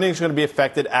 earnings are going to be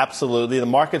affected, absolutely. The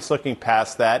market's looking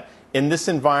past that. In this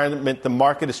environment, the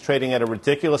market is trading at a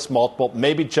ridiculous multiple,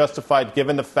 maybe justified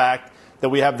given the fact that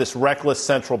we have this reckless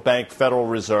central bank, Federal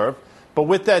Reserve. But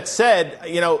with that said,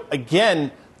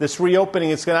 again, this reopening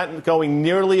is not going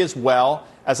nearly as well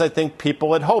as I think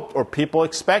people had hoped or people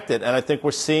expected. And I think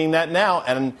we're seeing that now.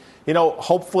 And,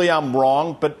 hopefully I'm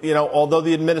wrong. But, although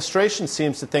the administration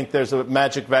seems to think there's a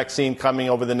magic vaccine coming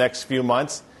over the next few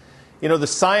months, the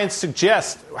science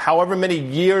suggests, however many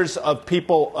years of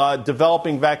people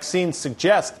developing vaccines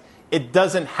suggest, it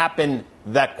doesn't happen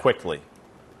that quickly.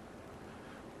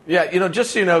 Yeah,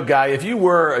 just so you know, Guy, if you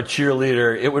were a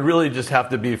cheerleader, it would really just have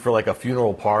to be for like a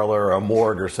funeral parlor or a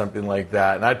morgue or something like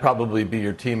that. And I'd probably be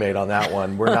your teammate on that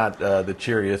one. We're not the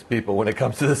cheeriest people when it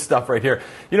comes to this stuff right here.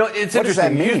 It's what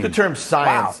interesting. You use the term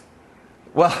science.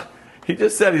 Wow. Well, he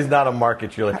just said he's not a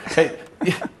market cheerleader. Hey,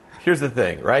 here's the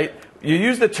thing, right? You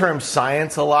use the term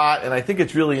science a lot, and I think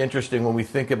it's really interesting when we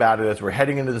think about it as we're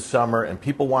heading into the summer and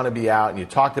people want to be out, and you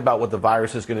talked about what the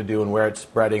virus is going to do and where it's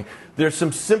spreading. There's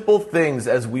some simple things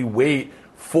as we wait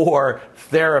for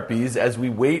therapies, as we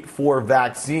wait for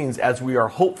vaccines, as we are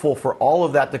hopeful for all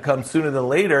of that to come sooner than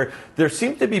later. There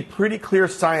seems to be pretty clear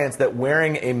science that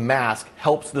wearing a mask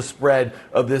helps the spread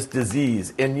of this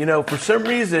disease. And, for some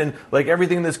reason, like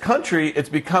everything in this country, it's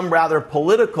become rather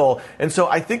political. And so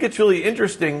I think it's really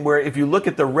interesting where if you look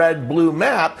at the red-blue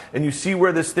map and you see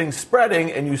where this thing's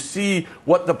spreading and you see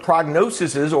what the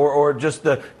prognosis is or just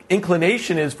the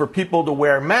inclination is for people to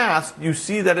wear masks, you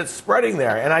see that it's spreading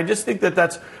there. And I just think that that's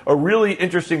that's a really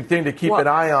interesting thing to keep an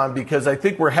eye on, because I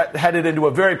think we're headed into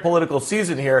a very political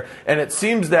season here, and it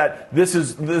seems that this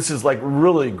is like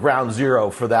really ground zero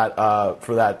for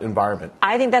that environment.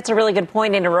 I think that's a really good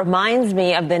point, and it reminds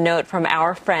me of the note from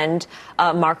our friend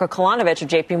Marko Kolanovic of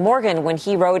J.P. Morgan when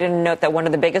he wrote in a note that one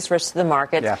of the biggest risks to the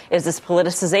market is this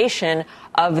politicization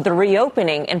of the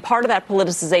reopening, and part of that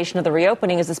politicization of the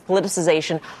reopening is this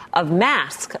politicization of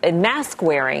mask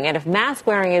wearing, and if mask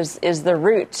wearing is the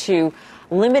route to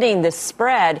limiting this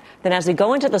spread, then as we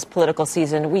go into this political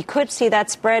season, we could see that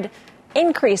spread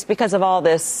increase because of all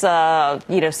this,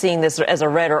 seeing this as a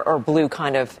red or blue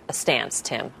kind of stance,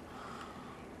 Tim.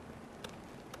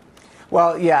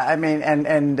 Well, yeah, I mean,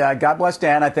 and God bless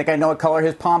Dan. I think I know what color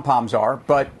his pom-poms are.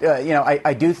 But,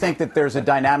 I do think that there's a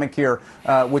dynamic here,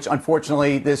 which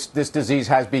unfortunately this disease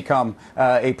has become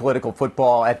a political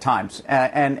football at times.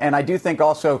 And I do think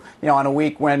also, on a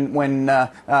week when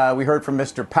we heard from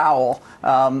Mr. Powell,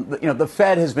 the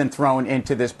Fed has been thrown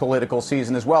into this political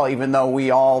season as well, even though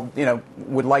we all,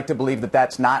 would like to believe that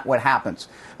that's not what happens.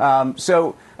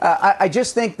 I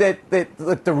just think that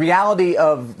the reality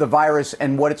of the virus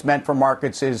and what it's meant for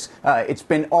markets is it's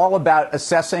been all about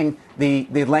assessing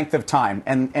the length of time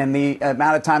and the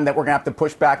amount of time that we're going to have to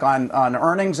push back on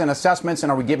earnings and assessments.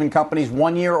 And are we giving companies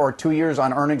 1 year or 2 years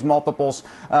on earnings multiples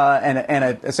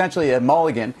and essentially a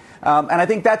mulligan? And I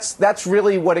think that's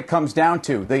really what it comes down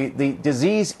to. The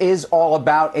disease is all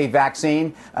about a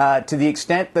vaccine. To the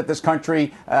extent that this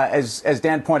country, as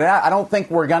Dan pointed out, I don't think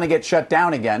we're going to get shut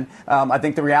down again. I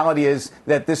think the reality is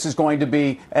that this is going to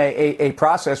be a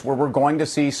process where we're going to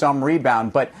see some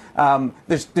rebound. But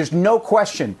there's no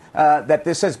question that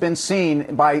this has been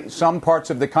seen by some parts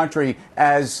of the country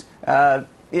as a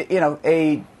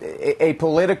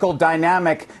political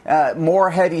dynamic more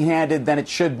heavy-handed than it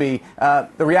should be.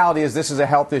 The reality is this is a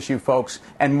health issue, folks,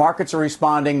 and markets are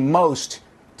responding most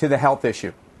to the health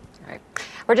issue. All right.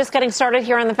 We're just getting started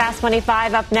here on the Fast Money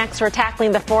 5. Up next, we're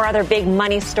tackling the 4 other big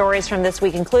money stories from this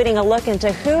week, including a look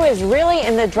into who is really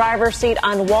in the driver's seat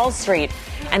on Wall Street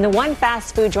and the one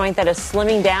fast food joint that is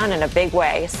slimming down in a big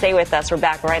way. Stay with us. We're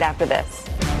back right after this.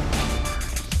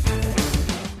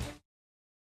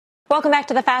 Welcome back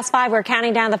to the Fast Five. We're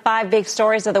counting down the 5 big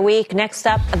stories of the week. Next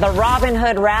up, the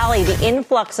Robinhood rally, the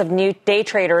influx of new day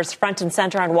traders front and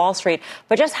center on Wall Street.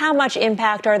 But just how much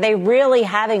impact are they really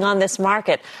having on this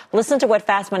market? Listen to what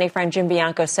Fast Money friend Jim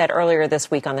Bianco said earlier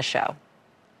this week on the show.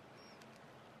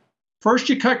 First,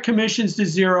 you cut commissions to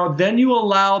zero. Then you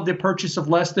allow the purchase of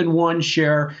less than one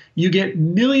share. You get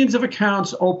millions of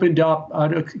accounts opened up,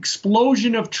 an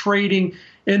explosion of trading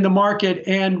in the market.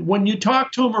 And when you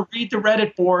talk to them or read the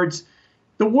Reddit boards,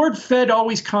 the word Fed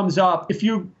always comes up. If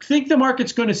you think the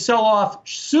market's going to sell off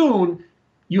soon,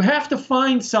 you have to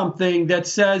find something that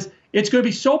says it's going to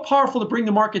be so powerful to bring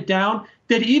the market down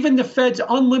that even the Fed's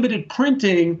unlimited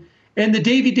printing and the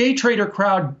day trader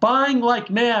crowd buying like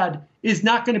mad is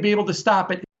not going to be able to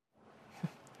stop it.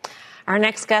 Our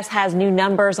next guest has new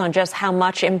numbers on just how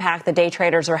much impact the day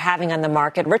traders are having on the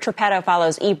market. Rich Repetto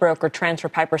follows e-broker trends for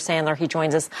Piper Sandler. He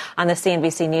joins us on the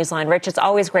CNBC Newsline. Rich, it's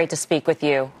always great to speak with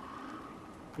you.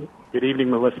 Good evening,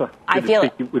 Melissa. Good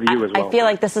to speak with you as well. I feel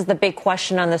like this is the big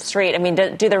question on the street. I mean,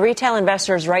 do the retail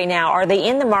investors right now, are they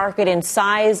in the market in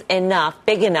size enough,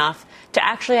 big enough, to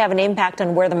actually have an impact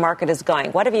on where the market is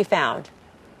going? What have you found?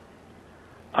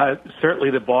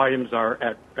 Certainly the volumes are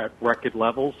at record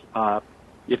levels.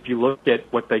 If you look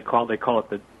at what they call it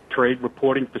the trade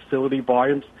reporting facility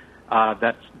volumes,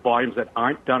 that's volumes that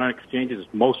aren't done on exchanges,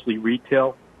 mostly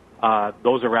retail.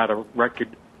 Those are at a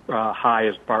record high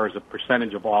as far as a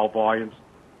percentage of all volumes.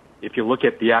 If you look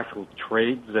at the actual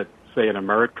trades that, say, an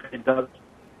Ameritrade does,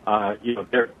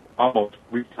 they're almost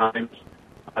 3 times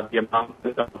the amount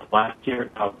of last year.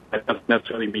 That doesn't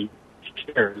necessarily mean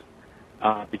shares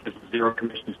because zero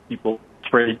commissions people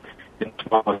trade in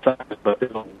smaller sizes, but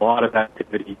there's a lot of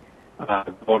activity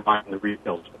going on in the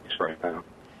retail space right now.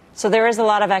 So there is a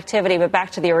lot of activity, but back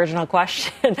to the original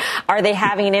question, are they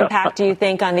having an impact, do you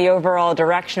think, on the overall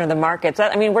direction of the markets?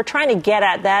 I mean, we're trying to get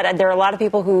at that. There are a lot of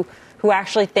people who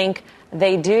actually think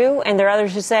they do, and there are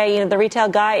others who say, the retail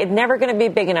guy is never going to be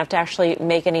big enough to actually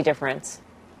make any difference.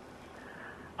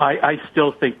 I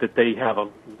still think that they have a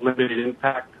limited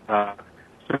impact.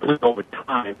 Certainly over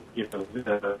time,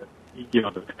 the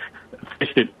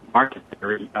efficient market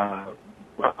theory,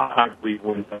 I believe,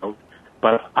 wins out.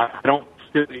 But I don't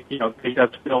still,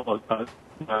 that's still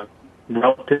a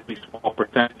relatively small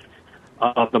percentage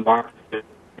of the market.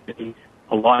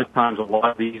 A lot of times, a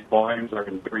lot of these volumes are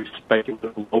in very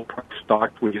speculative, low-price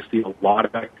stocks where you see a lot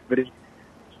of activity.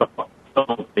 So I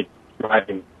don't think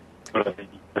driving the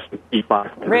S&P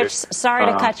response to Rich, this. sorry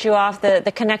to cut you off.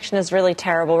 The connection is really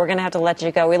terrible. We're going to have to let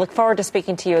you go. We look forward to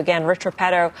speaking to you again. Rich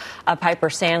Repetto, Piper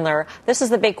Sandler. This is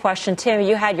the big question. Tim,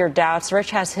 you had your doubts.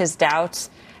 Rich has his doubts.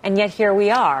 And yet here we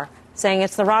are saying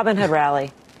it's the Robinhood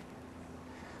rally.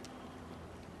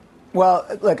 Well,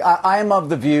 look, I am of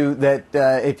the view that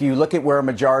if you look at where a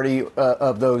majority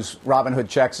of those Robinhood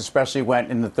checks especially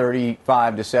went in the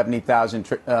 35 to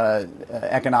 70,000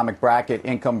 economic bracket,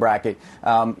 income bracket,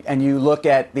 and you look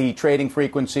at the trading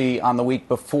frequency on the week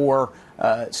before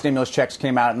stimulus checks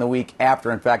came out in the week after.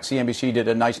 In fact, CNBC did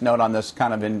a nice note on this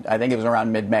kind of I think it was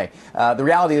around mid-May. The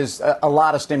reality is a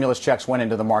lot of stimulus checks went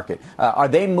into the market. Are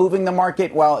they moving the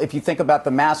market? Well, if you think about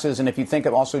the masses and if you think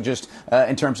of also just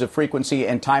in terms of frequency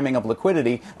and timing of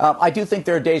liquidity, I do think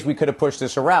there are days we could have pushed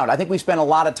this around. I think we spent a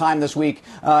lot of time this week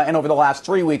and over the last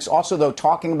 3 weeks also, though,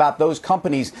 talking about those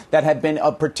companies that have been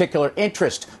of particular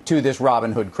interest to this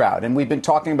Robinhood crowd. And we've been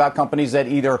talking about companies that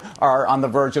either are on the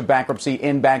verge of bankruptcy,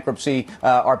 in bankruptcy,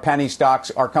 are penny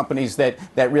stocks, are companies that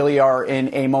really are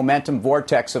in a momentum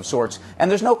vortex of sorts.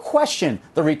 And there's no question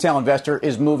the retail investor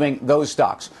is moving those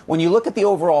stocks. When you look at the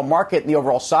overall market and the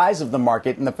overall size of the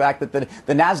market and the fact that the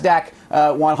NASDAQ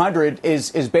 100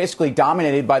 is basically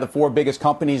dominated by the 4 biggest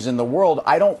companies in the world,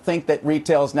 I don't think that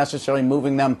retail is necessarily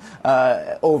moving them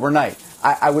overnight.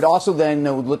 I would also then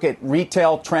look at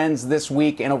retail trends this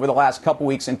week and over the last couple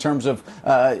weeks in terms of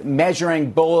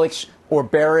measuring bullish or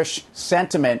bearish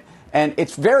sentiment. And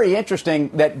it's very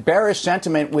interesting that bearish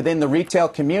sentiment within the retail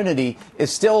community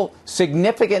is still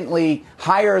significantly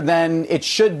higher than it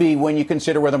should be when you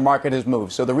consider where the market has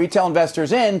moved. So the retail investors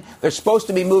they're supposed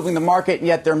to be moving the market, and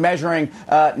yet they're measuring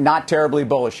not terribly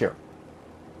bullish here.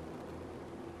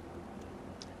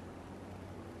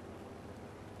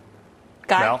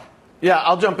 Guy? Yeah,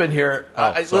 I'll jump in here.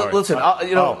 Listen,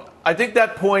 I think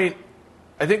that point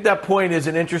is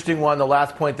an interesting one, the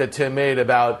last point that Tim made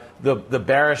about the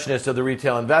bearishness of the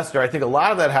retail investor. I think a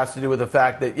lot of that has to do with the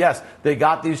fact that, yes, they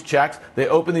got these checks, they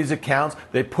open these accounts,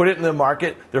 they put it in the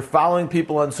market, they're following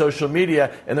people on social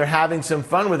media, and they're having some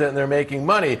fun with it, and they're making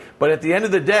money. But at the end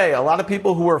of the day, a lot of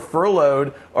people who are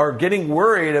furloughed are getting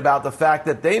worried about the fact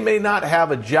that they may not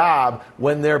have a job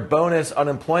when their bonus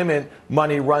unemployment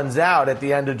money runs out at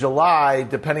the end of July,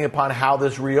 depending upon how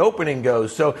this reopening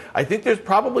goes. So I think there's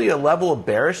probably a level of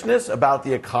bearishness about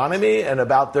the economy and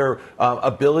about their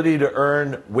ability to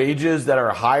earn wages that are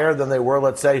higher than they were,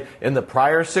 let's say, in the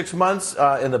prior 6 months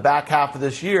in the back half of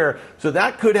this year. So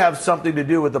that could have something to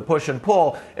do with the push and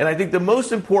pull. And I think the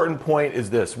most important point is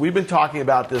this. We've been talking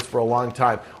about this for a long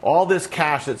time. All this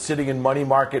cash that's sitting in money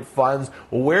market funds,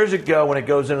 well, where does it go when it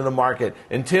goes into the market?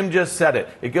 And Tim just said it.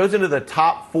 It goes into the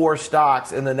top 4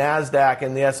 stocks in the NASDAQ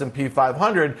and the S&P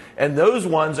 500, and those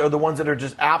ones are the ones that are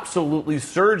just absolutely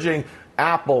surging.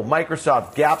 Apple,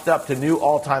 Microsoft gapped up to new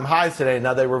all-time highs today.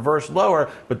 Now they reversed lower,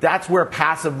 but that's where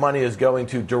passive money is going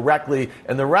to directly.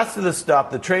 And the rest of the stuff,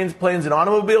 the trains, planes, and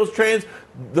automobiles trains,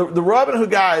 the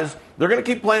Robinhood guys, they're going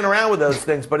to keep playing around with those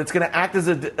things, but it's going to act as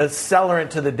a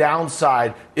accelerant to the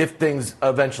downside if things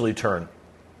eventually turn.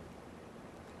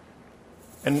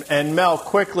 And Mel,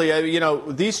 quickly,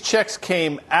 these checks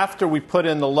came after we put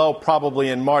in the low, probably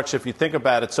in March, if you think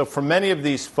about it. So for many of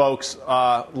these folks,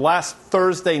 last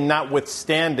Thursday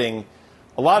notwithstanding,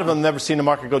 a lot of them never seen the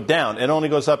market go down. It only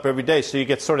goes up every day. So you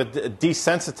get sort of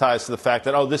desensitized to the fact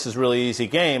that, this is really easy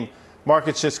game.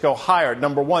 Markets just go higher,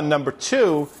 number one. Number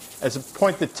two, as a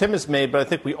point that Tim has made, but I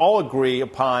think we all agree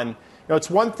upon, it's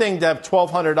one thing to have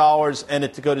 $1,200 and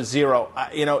it to go to zero.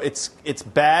 It's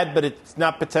bad, but it's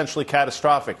not potentially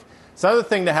catastrophic. It's another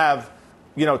thing to have,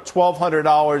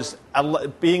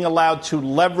 $1,200 being allowed to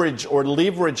leverage or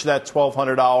leverage that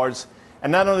 $1,200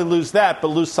 and not only lose that, but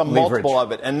lose some multiple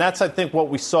of it. And that's, I think, what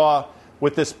we saw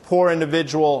with this poor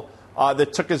individual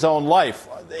that took his own life.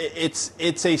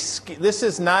 This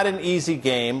is not an easy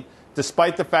game,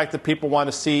 despite the fact that people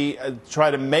want to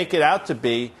try to make it out to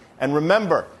be. And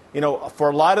remember, for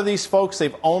a lot of these folks,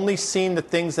 they've only seen the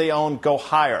things they own go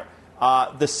higher.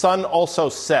 The sun also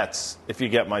sets, if you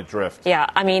get my drift. Yeah,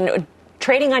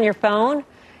 trading on your phone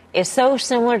is so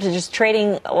similar to just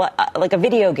trading like a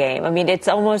video game. You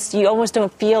almost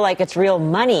don't feel like it's real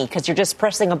money because you're just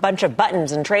pressing a bunch of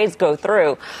buttons and trades go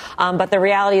through. But the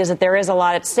reality is that there is a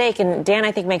lot at stake. And Dan,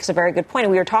 I think, makes a very good point.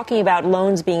 We were talking about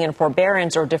loans being in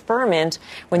forbearance or deferment.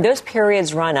 When those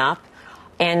periods run up,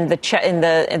 and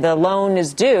the loan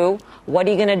is due, what are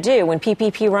you going to do when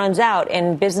PPP runs out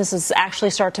and businesses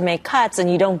actually start to make cuts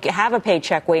and you don't have a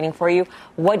paycheck waiting for you?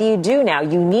 What do you do now?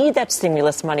 You need that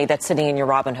stimulus money that's sitting in your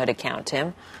Robinhood account,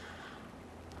 Tim.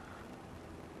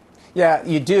 Yeah,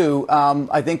 you do.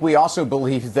 I think we also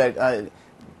believe that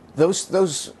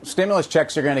those stimulus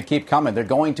checks are going to keep coming. They're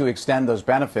going to extend those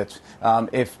benefits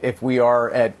if we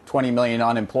are at 20 million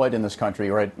unemployed in this country,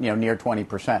 or at near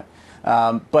 20%.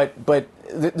 But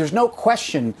there's no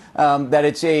question that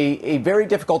it's a very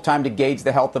difficult time to gauge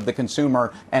the health of the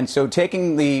consumer. And so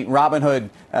taking the Robinhood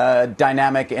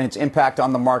dynamic and its impact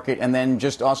on the market, and then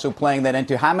just also playing that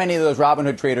into how many of those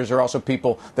Robinhood traders are also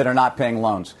people that are not paying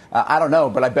loans. I don't know,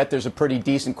 but I bet there's a pretty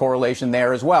decent correlation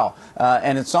there as well.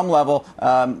 And at some level,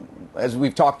 as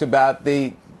we've talked about,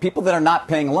 the people that are not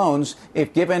paying loans,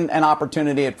 if given an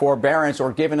opportunity at forbearance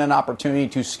or given an opportunity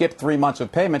to skip 3 months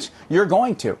of payments, you're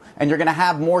going to. And you're going to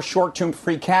have more short-term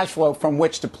free cash flow from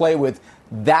which to play with.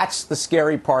 That's the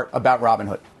scary part about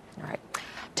Robinhood. All right.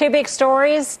 2 big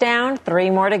stories down, 3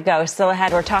 more to go. Still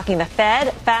ahead, we're talking the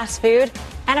Fed, fast food,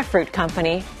 and a fruit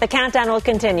company. The countdown will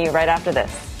continue right after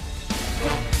this.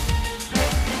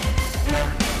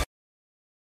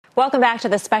 Welcome back to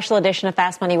the special edition of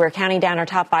Fast Money. We're counting down our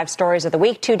top 5 stories of the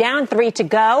week. 2 down, 3 to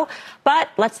go. But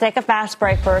let's take a fast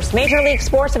break first. Major League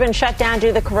Sports have been shut down due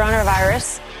to the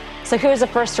coronavirus. So who's the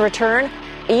first to return?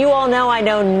 You all know I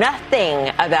know nothing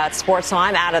about sports, so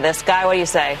I'm out of this. Guy, what do you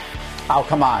say? Oh,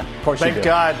 come on. Of course you do. Thank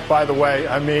God, by the way.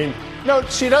 I mean, no,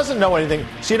 she doesn't know anything.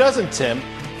 She doesn't, Tim.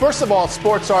 First of all,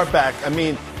 sports are back. I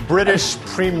mean, British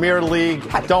Premier League,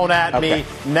 don't at me.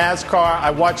 NASCAR, I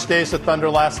watched Days of Thunder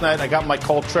last night. I got my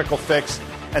cold trickle fix.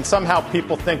 And somehow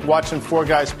people think watching 4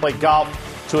 guys play golf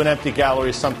to an empty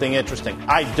gallery is something interesting.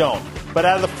 I don't. But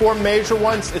out of the 4 major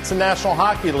ones, it's the National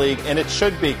Hockey League, and it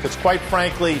should be, because quite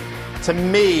frankly, to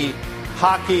me,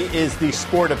 hockey is the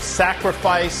sport of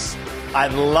sacrifice. I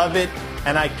love it,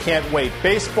 and I can't wait.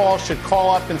 Baseball should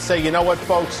call up and say, you know what,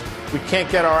 folks? We can't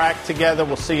get our act together.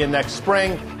 We'll see you next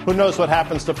spring. Who knows what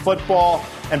happens to football?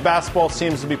 And basketball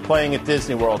seems to be playing at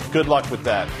Disney World. Good luck with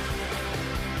that.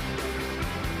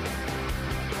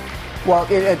 Well,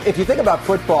 if you think about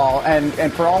football,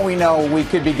 and for all we know, we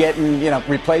could be getting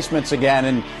replacements again,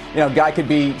 and a guy could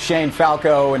be Shane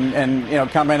Falco,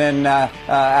 and coming in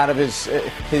out of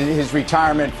his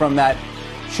retirement from that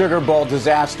Sugar Bowl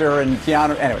disaster, and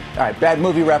Keanu. Anyway, all right, bad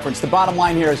movie reference. The bottom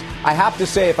line here is, I have to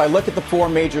say, if I look at the 4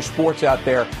 major sports out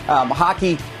there,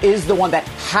 hockey is the one that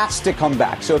has to come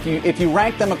back. So if you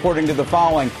rank them according to the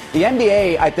following, the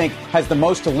NBA, I think, has the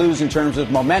most to lose in terms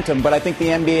of momentum, but I think the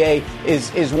NBA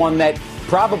is one that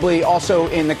probably also,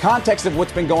 in the context of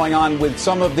what's been going on with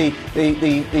some of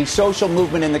the social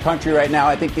movement in the country right now,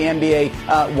 I think the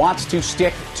NBA wants to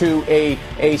stick to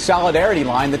a solidarity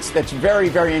line that's very,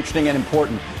 very interesting and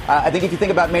important. I think if you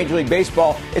think about Major League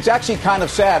Baseball, it's actually kind of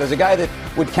sad. As a guy that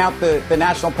would count the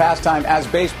national pastime as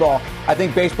baseball, I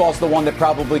think baseball's the one that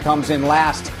probably comes in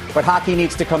last, but hockey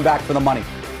needs to come back for the money.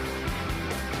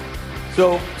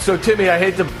 So Timmy, I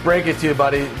hate to break it to you,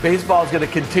 buddy. Baseball is going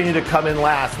to continue to come in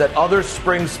last. That other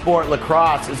spring sport,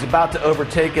 lacrosse, is about to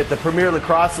overtake it. The Premier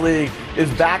Lacrosse League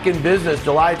is back in business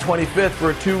July 25th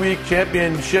for a 2-week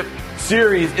championship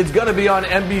series. It's going to be on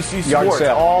NBC Sports,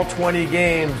 all 20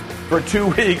 games for 2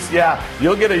 weeks. Yeah,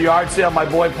 you'll get a yard sale, my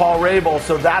boy Paul Rabel.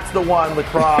 So that's the one,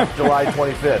 lacrosse, July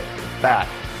 25th. Back.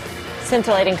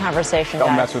 Scintillating conversation, guys.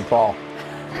 Don't mess with Paul.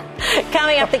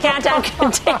 Coming up, the countdown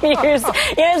continues.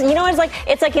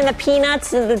 It's like in the Peanuts,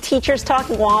 the teachers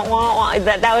talking. Wah, wah, wah.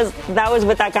 That was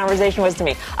what that conversation was to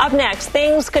me. Up next,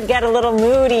 things could get a little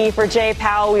moody for Jay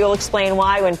Powell. We will explain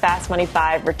why when Fast Money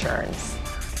 5 returns.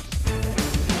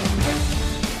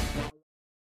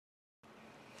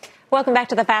 Welcome back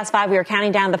to the Fast Five. We are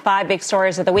counting down the 5 big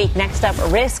stories of the week. Next up,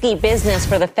 risky business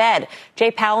for the Fed.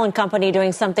 Jay Powell and company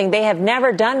doing something they have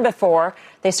never done before.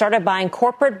 They started buying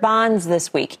corporate bonds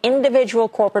this week, individual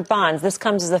corporate bonds. This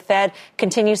comes as the Fed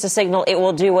continues to signal it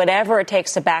will do whatever it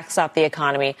takes to backstop the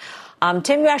economy.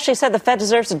 Tim, you actually said the Fed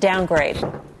deserves a downgrade.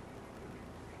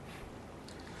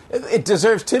 It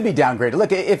deserves to be downgraded.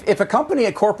 Look, if a company,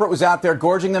 a corporate, was out there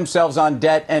gorging themselves on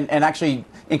debt and actually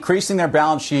increasing their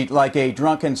balance sheet like a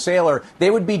drunken sailor,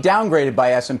 they would be downgraded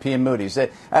by S&P and Moody's.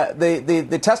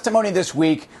 The testimony this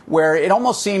week, where it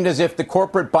almost seemed as if the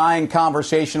corporate buying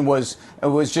conversation was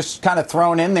just kind of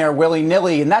thrown in there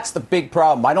willy-nilly, and that's the big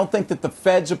problem. I don't think that the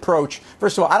Fed's approach,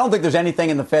 first of all, I don't think there's anything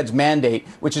in the Fed's mandate,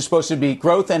 which is supposed to be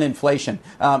growth and inflation,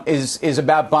 is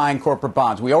about buying corporate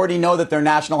bonds. We already know that they're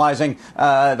nationalizing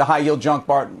the high-yield junk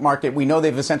market. We know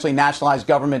they've essentially nationalized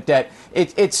government debt.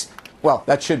 Well,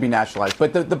 that should be nationalized.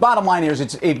 But the bottom line here is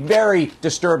it's a very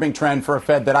disturbing trend for a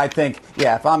Fed that I think,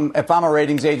 if I'm a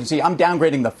ratings agency, I'm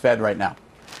downgrading the Fed right now.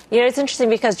 It's interesting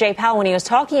because Jay Powell, when he was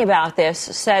talking about this,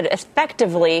 said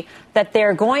effectively that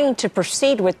they're going to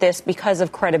proceed with this because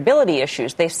of credibility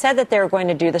issues. They said that they're going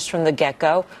to do this from the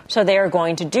get-go, so they are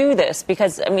going to do this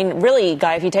because, really,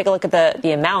 Guy, if you take a look at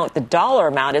the amount, the dollar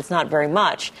amount, it's not very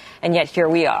much, and yet here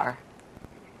we are.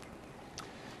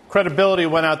 Credibility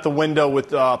went out the window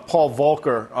with Paul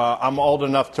Volcker. I'm old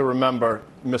enough to remember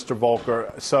Mr.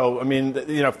 Volcker. So,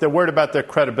 if they're worried about their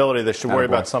credibility, they should worry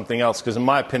about something else, because in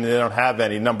my opinion, they don't have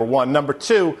any, number one. Number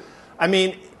two,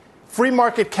 free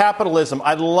market capitalism.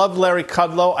 I love Larry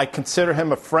Kudlow. I consider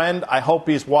him a friend. I hope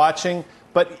he's watching.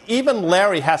 But even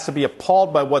Larry has to be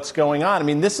appalled by what's going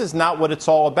on. This is not what it's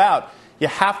all about. You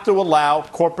have to allow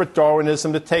corporate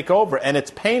Darwinism to take over. And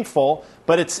it's painful,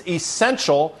 but it's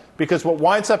essential, because what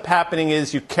winds up happening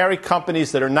is you carry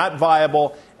companies that are not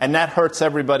viable, and that hurts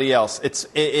everybody else.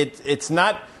 It's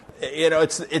not,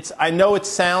 I know it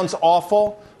sounds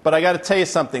awful, but I got to tell you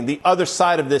something. The other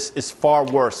side of this is far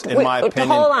worse, in my opinion.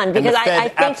 Hold on, because and the Fed I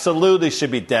think absolutely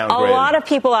should be downgraded. A lot of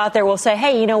people out there will say,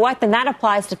 hey, you know what? Then that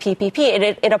applies to PPP.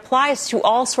 It applies to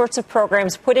all sorts of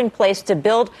programs put in place to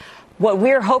build what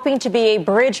we're hoping to be a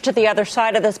bridge to the other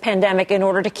side of this pandemic in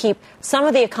order to keep some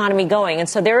of the economy going. And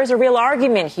so there is a real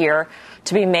argument here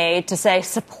to be made to say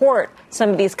support some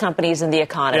of these companies in the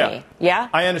economy. Yeah?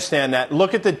 I understand that.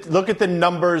 Look at the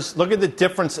numbers. Look at the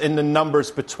difference in the numbers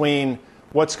between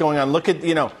what's going on. Look at,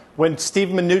 when Steve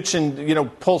Mnuchin,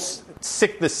 pulls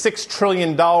the $6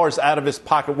 trillion out of his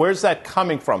pocket. Where's that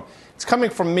coming from? It's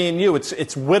coming from me and you.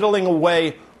 It's whittling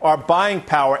away our buying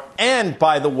power. And,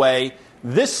 by the way,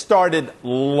 this started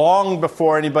long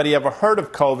before anybody ever heard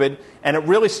of COVID, and it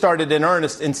really started in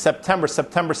earnest in September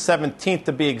 17th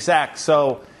to be exact.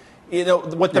 So,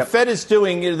 what the Fed is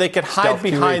doing, they could hide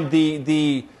behind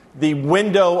the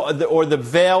window or the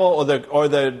veil or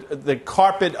the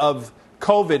carpet of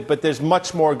COVID, but there's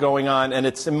much more going on, and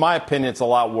in my opinion, it's a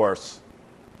lot worse.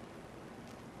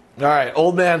 All right,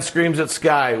 old man screams at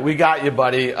sky. We got you,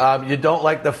 buddy. You don't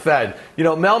like the Fed.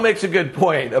 Mel makes a good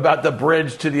point about the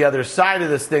bridge to the other side of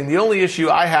this thing. The only issue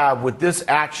I have with this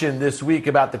action this week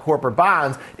about the corporate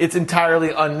bonds, it's entirely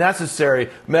unnecessary.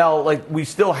 Mel, we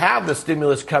still have the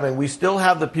stimulus coming. We still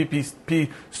have the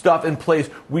PPP stuff in place.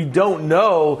 We don't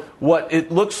know what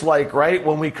it looks like, right,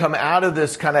 when we come out of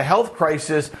this kind of health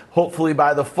crisis, hopefully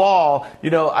by the fall.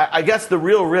 I guess the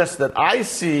real risk that I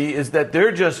see is that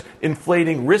they're just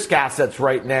inflating risk assets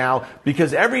right now,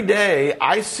 because every day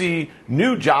I see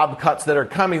new job cuts that are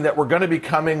coming that were going to be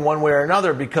coming one way or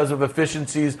another because of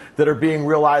efficiencies that are being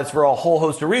realized for a whole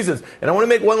host of reasons. And I want to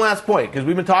make one last point, because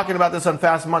we've been talking about this on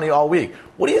Fast Money all week.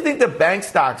 What do you think the bank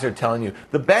stocks are telling you?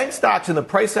 The bank stocks and the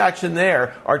price action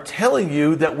there are telling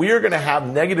you that we are going to have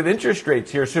negative interest rates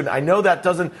here soon. I know that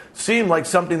doesn't seem like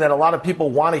something that a lot of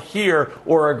people want to hear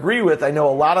or agree with. I know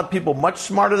a lot of people much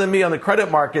smarter than me on the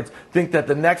credit markets think that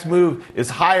the next move is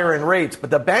higher in rates, but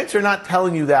the banks are not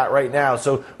telling you that right now.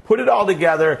 So put it all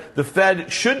together. The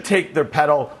Fed should take their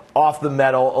pedal off the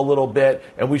metal a little bit,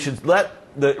 and we should let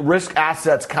the risk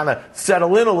assets kind of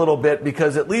settle in a little bit,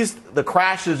 because at least the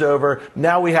crash is over.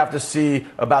 Now we have to see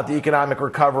about the economic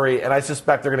recovery, and I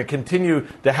suspect they're going to continue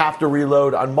to have to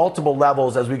reload on multiple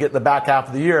levels as we get in the back half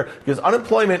of the year, because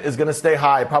unemployment is going to stay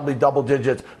high, probably double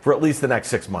digits, for at least the next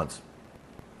 6 months.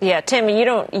 Yeah, Tim, you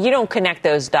don't connect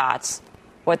those dots,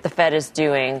 what the Fed is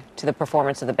doing to the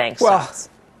performance of the bank stocks.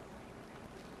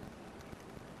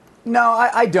 No,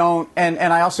 I don't. And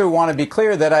I also want to be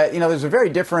clear that, there's a very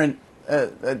different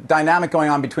dynamic going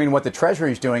on between what the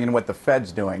Treasury is doing and what the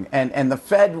Fed's doing. And the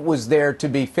Fed was there to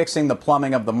be fixing the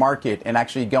plumbing of the market and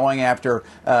actually going after,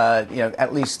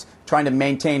 at least trying to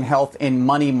maintain health in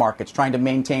money markets, trying to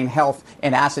maintain health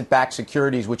in asset-backed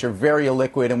securities, which are very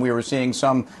illiquid, and we were seeing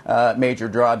some major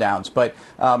drawdowns. But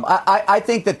I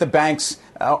think that the banks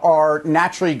are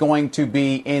naturally going to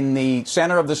be in the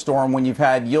center of the storm when you've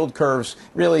had yield curves,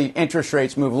 really interest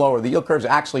rates move lower. The yield curves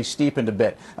actually steepened a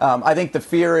bit. I think the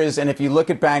fear is, and if you look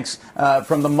at banks,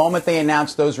 from the moment they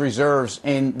announced those reserves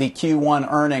in the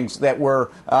Q1 earnings that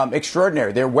were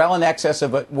extraordinary, they're well in excess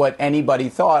of what anybody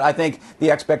thought. I think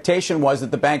the expectation was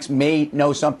that the banks may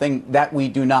know something that we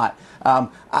do not.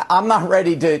 I'm not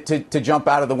ready to jump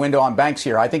out of the window on banks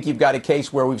here. I think you've got a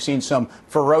case where we've seen some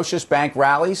ferocious bank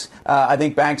rallies. I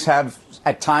think banks have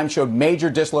at times showed major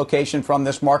dislocation from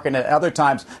this market, and at other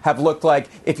times have looked like,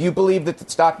 if you believe that the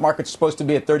stock market's supposed to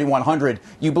be at 3,100,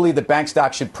 you believe that bank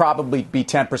stocks should probably be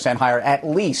 10% higher at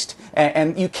least.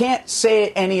 And you can't say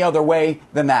it any other way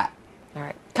than that. All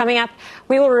right. Coming up,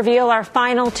 we will reveal our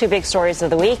final two big stories of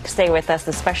the week. Stay with us.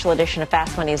 The special edition of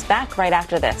Fast Money is back right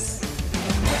after this.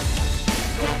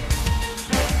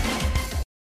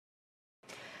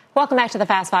 Welcome back to the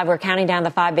Fast Five. We're counting down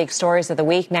the 5 big stories of the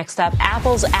week. Next up,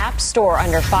 Apple's App Store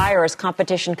under fire as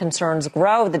competition concerns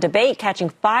grow. The debate catching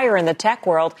fire in the tech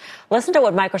world. Listen to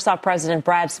what Microsoft President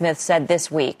Brad Smith said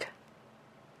this week.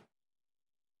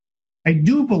 I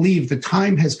do believe the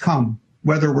time has come,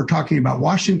 whether we're talking about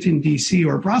Washington, D.C.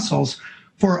 or Brussels,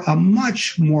 for a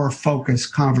much more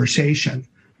focused conversation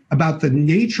about the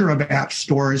nature of app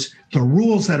stores, the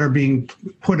rules that are being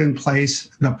put in place,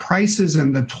 the prices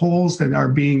and the tolls that are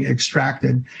being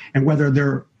extracted, and whether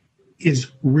there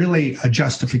is really a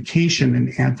justification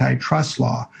in antitrust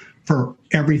law for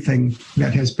everything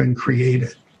that has been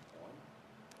created.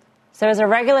 So is a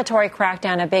regulatory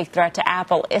crackdown a big threat to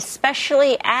Apple,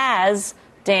 especially as,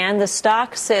 Dan, the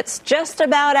stock sits just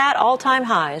about at all-time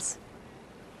highs?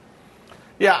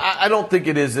 Yeah, I don't think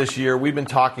it is this year. We've been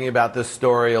talking about this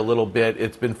story a little bit.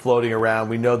 It's been floating around.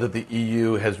 We know that the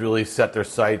EU has really set their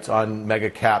sights on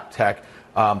mega cap tech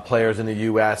players in the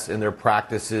U.S. and their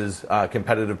practices,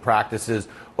 competitive practices.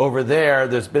 Over there,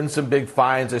 there's been some big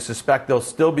fines. I suspect there'll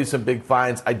still be some big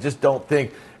fines. I just don't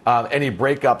think any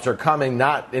breakups are coming,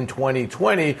 not in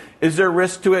 2020. Is there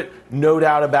risk to it? No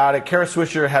doubt about it. Kara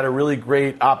Swisher had a really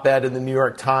great op-ed in the New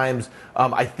York Times,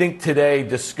 I think today,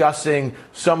 discussing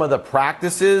some of the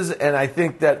practices. And I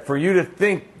think that for you to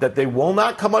think that they will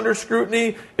not come under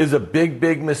scrutiny is a big,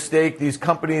 big mistake. These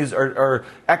companies are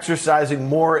exercising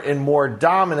more and more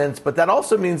dominance, but that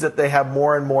also means that they have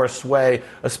more and more sway,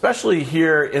 especially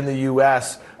here in the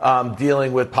U.S.,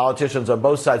 dealing with politicians on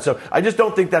both sides. So I just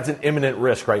don't think that's an imminent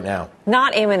risk right now.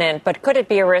 Not imminent, but could it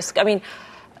be a risk? I mean,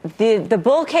 the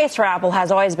bull case for Apple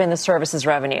has always been the services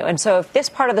revenue. And so if this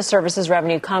part of the services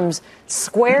revenue comes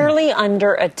squarely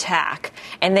under attack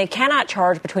and they cannot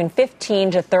charge between 15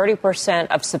 to 30%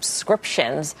 of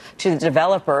subscriptions to the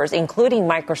developers, including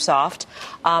Microsoft,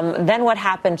 then what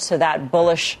happens to that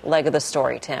bullish leg of the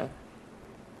story, Tim?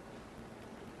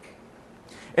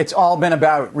 It's all been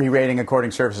about re-rating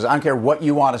according services. I don't care what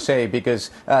you want to say,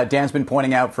 because Dan's been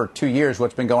pointing out for 2 years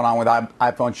what's been going on with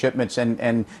iPhone shipments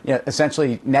and you know,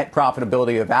 essentially net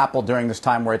profitability of Apple during this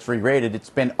time where it's re-rated. It's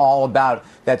been all about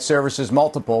that services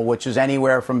multiple, which is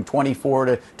anywhere from 24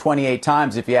 to 28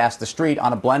 times if you ask the street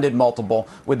on a blended multiple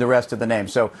with the rest of the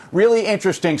names. So really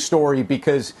interesting story,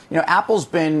 because you know Apple's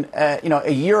been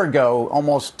a year ago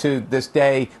almost to this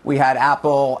day we had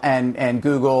Apple and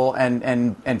Google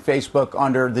and Facebook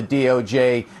under the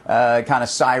DOJ kind of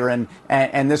siren.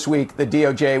 And this week, the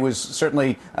DOJ was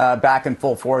certainly back in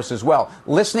full force as well.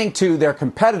 Listening to their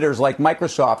competitors like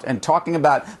Microsoft and talking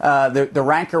about the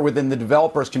rancor within the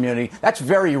developers community, that's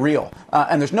very real.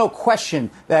 And there's no question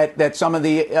that some of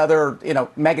the other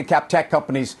mega cap tech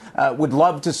companies would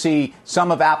love to see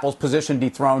some of Apple's position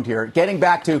dethroned here. Getting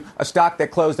back to a stock that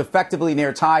closed effectively near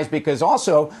its highs, because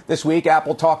also this week,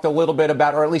 Apple talked a little bit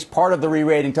about, or at least part of the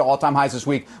re-rating to all-time highs this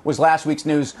week was last week's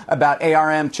news about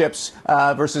ARM chips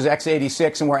versus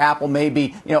x86, and where Apple may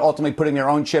be ultimately putting their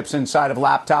own chips inside of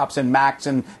laptops and Macs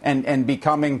and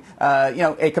becoming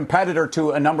a competitor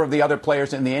to a number of the other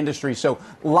players in the industry. So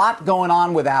a lot going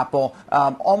on with Apple,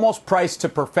 almost priced to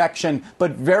perfection,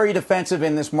 but very defensive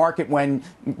in this market when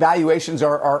valuations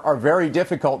are very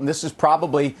difficult. And this is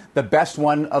probably the best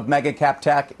one of mega cap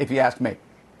tech, if you ask me.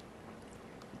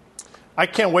 I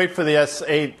can't wait for the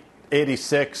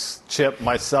S86 chip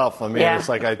myself. I mean, it's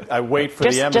like I wait for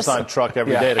the Amazon truck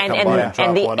every day to come by and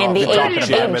drop one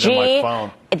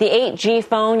off. The 8G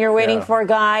phone you're waiting for,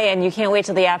 Guy, and you can't wait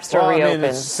till the App Store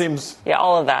reopens. I mean,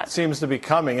 all of that seems to be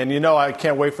coming. And, I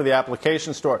can't wait for the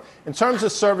application store. In terms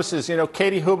of services,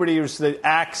 Katie Huberty, who's the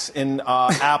axe in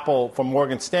Apple from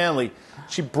Morgan Stanley,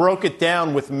 she broke it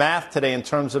down with math today in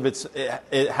terms of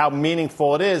how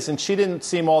meaningful it is, and she didn't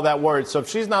seem all that worried. So if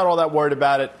she's not all that worried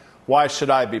about it, why should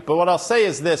I be? But what I'll say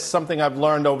is this, something I've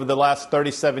learned over the last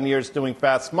 37 years doing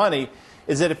Fast Money,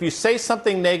 is that if you say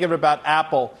something negative about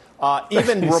Apple,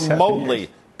 even remotely,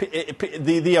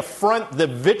 the affront, the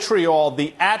vitriol,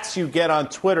 the ats you get on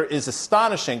Twitter is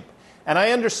astonishing. And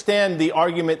I understand the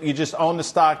argument, you just own the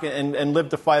stock and live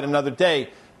to fight another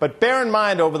day. But bear in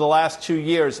mind, over the last 2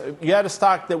 years, you had a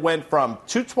stock that went from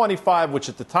 225, which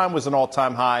at the time was an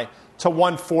all-time high, to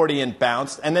 140 and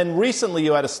bounced. And then recently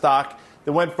you had a stock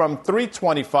that went from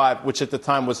 325, which at the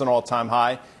time was an all-time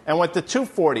high, and went to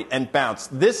 240 and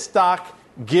bounced. This stock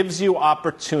gives you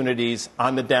opportunities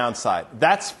on the downside.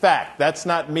 That's fact. That's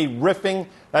not me riffing.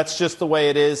 That's just the way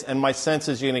it is, and my sense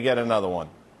is you're going to get another one.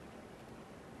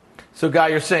 So, Guy,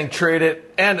 you're saying trade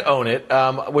it and own it,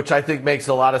 which I think makes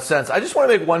a lot of sense. I just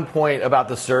want to make one point about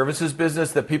the services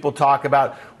business that people talk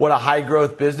about, what a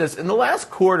high-growth business. In the last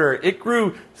quarter, it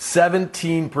grew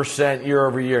 17% year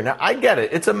over year. Now, I get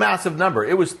it. It's a massive number.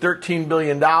 It was $13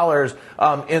 billion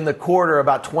in the quarter,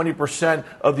 about 20%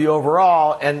 of the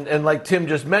overall. And like Tim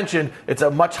just mentioned, it's a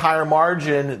much higher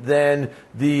margin than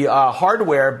the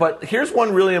hardware. But here's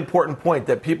one really important point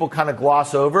that people kind of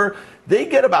gloss over. They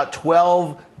get about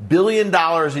 $12 billion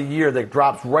a year that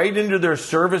drops right into their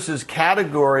services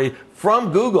category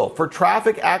from Google for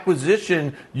traffic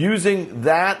acquisition using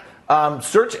that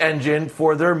search engine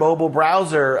for their mobile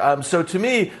browser. So to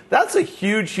me, that's a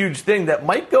huge, huge thing that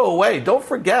might go away. Don't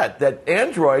forget that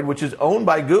Android, which is owned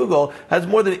by Google, has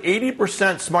more than 80%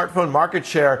 smartphone market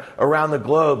share around the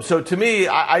globe. So to me,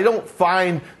 I don't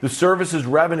find the services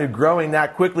revenue growing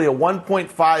that quickly. A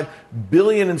 1.5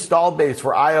 billion installed base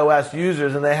for iOS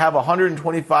users, and they have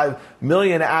 125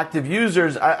 million active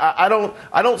users. I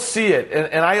don't see it,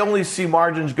 and I only see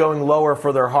margins going lower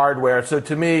for their hardware. So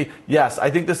to me, yes, I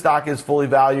think the stock is fully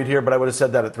valued here, but I would have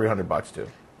said that at $300 too.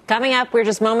 Coming up, we're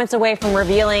just moments away from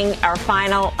revealing our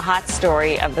final hot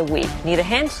story of the week. Need a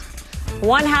hint?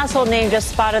 One household name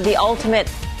just spotted the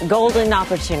ultimate golden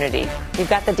opportunity. We've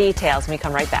got the details when we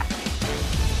come right back.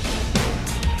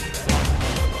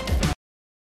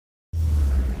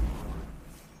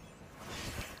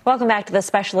 Welcome back to the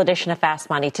special edition of Fast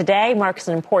Money. Today marks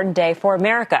an important day for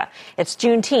America. It's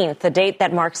Juneteenth, the date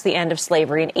that marks the end of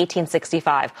slavery in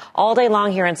 1865. All day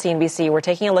long here on CNBC, we're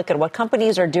taking a look at what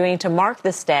companies are doing to mark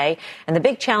this day and the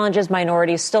big challenges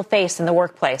minorities still face in the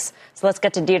workplace. So let's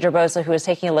get to Deirdre Bosa, who is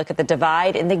taking a look at the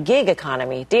divide in the gig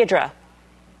economy. Deirdre.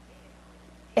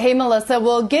 Hey, Melissa.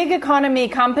 Well, gig economy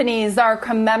companies are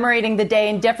commemorating the day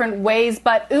in different ways,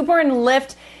 but Uber and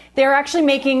Lyft, they're actually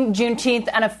making Juneteenth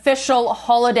an official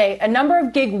holiday. A number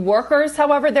of gig workers,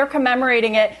 however, they're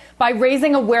commemorating it by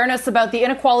raising awareness about the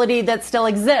inequality that still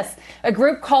exists. A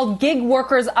group called Gig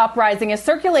Workers Uprising is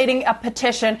circulating a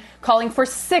petition calling for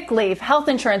sick leave, health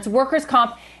insurance, workers'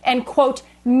 comp, and, quote,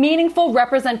 meaningful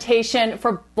representation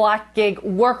for black gig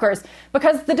workers,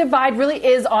 because the divide really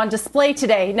is on display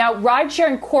today. Now, rideshare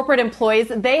and corporate employees,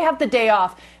 they have the day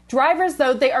off. Drivers,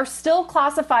 though, they are still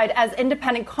classified as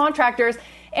independent contractors,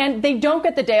 and they don't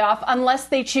get the day off unless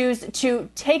they choose to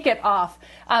take it off.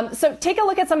 So take a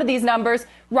look at some of these numbers.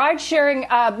 Ride-sharing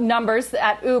numbers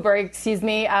at Uber,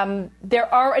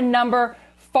 there are a number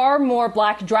far more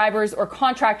black drivers or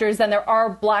contractors than there are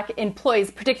black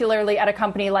employees, particularly at a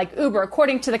company like Uber.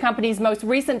 According to the company's most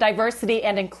recent diversity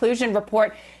and inclusion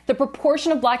report, the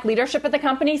proportion of black leadership at the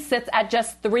company sits at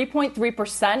just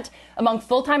 3.3%. Among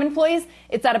full-time employees,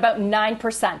 it's at about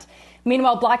 9%.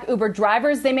 Meanwhile, black Uber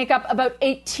drivers, they make up about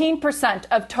 18%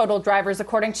 of total drivers,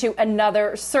 according to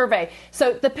another survey.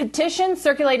 So the petition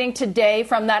circulating today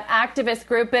from that activist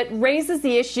group, it raises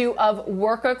the issue of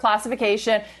worker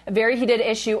classification, a very heated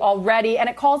issue already, and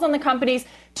it calls on the companies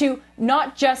to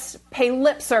not just pay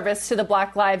lip service to the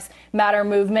Black Lives Matter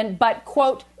movement, but,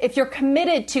 quote, if you're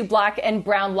committed to black and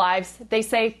brown lives, they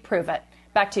say, prove it.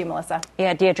 Back to you, Melissa.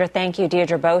 Yeah, Deirdre, thank you.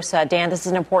 Deirdre Bosa. Dan, this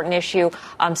is an important issue.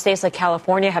 States like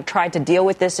California have tried to deal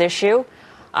with this issue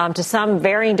to some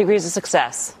varying degrees of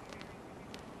success.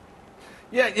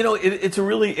 Yeah, it's a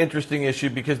really interesting issue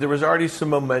because there was already some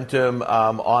momentum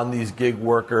on these gig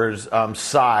workers'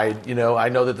 side. I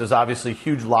know that there's obviously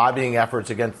huge lobbying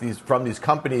efforts from these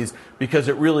companies because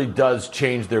it really does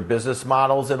change their business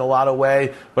models in a lot of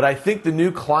ways. But I think the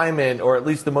new climate, or at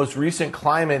least the most recent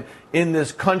climate in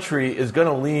this country, is going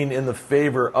to lean in the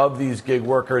favor of these gig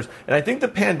workers. And I think the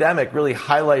pandemic really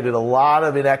highlighted a lot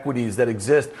of inequities that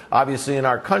exist, obviously, in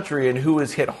our country and who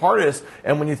is hit hardest.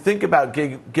 And when you think about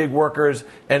gig workers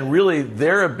and really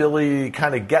their ability to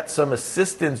kind of get some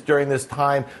assistance during this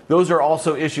time, those are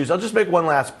also issues. I'll just make one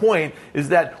last point, is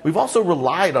that we've also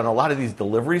relied on a lot of these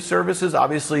delivery services.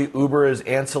 Obviously, Uber is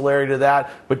ancillary to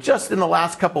that. But just in the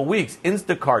last couple of weeks,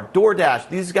 Instacart, DoorDash,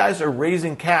 these guys are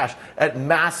raising cash at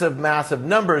massive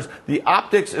numbers. The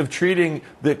optics of treating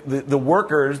the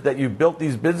workers that you've built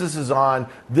these businesses on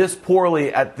this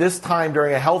poorly at this time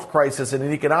during a health crisis and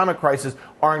an economic crisis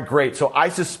aren't great. So I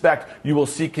suspect you will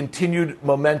see continued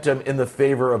momentum in the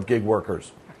favor of gig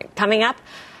workers. Coming up,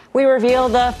 we reveal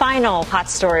the final hot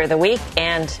story of the week,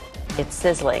 and it's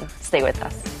sizzling. Stay with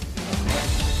us.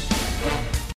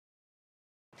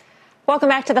 Welcome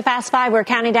back to the Fast Five. We're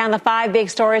counting down the 5 big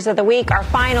stories of the week. Our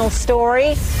final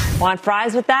story. Want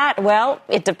fries with that? Well,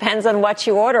 it depends on what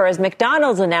you order, as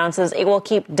McDonald's announces it will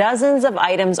keep dozens of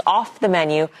items off the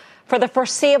menu for the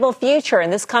foreseeable future.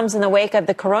 And this comes in the wake of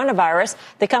the coronavirus.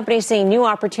 The company is seeing new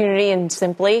opportunity in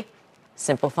simply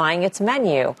simplifying its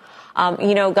menu.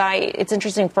 Guy, it's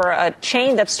interesting for a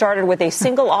chain that started with a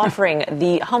single offering,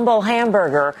 the humble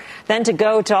hamburger, then to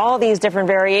go to all these different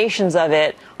variations of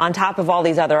it on top of all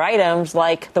these other items,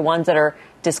 like the ones that are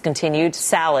discontinued,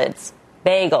 salads,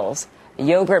 bagels,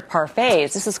 yogurt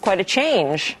parfaits. This is quite a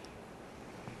change.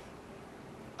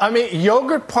 I mean,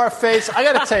 yogurt parfaits, I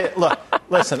got to tell you, look,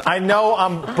 listen, I know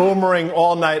I'm boomering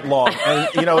all night long. And,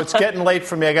 it's getting late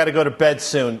for me. I got to go to bed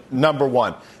soon, number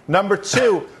one. Number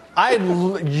two, I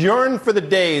yearn for the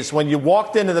days when you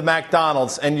walked into the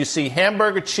McDonald's and you see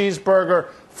hamburger, cheeseburger,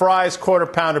 fries, quarter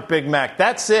pounder, Big Mac.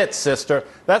 That's it, sister.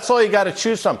 That's all you got to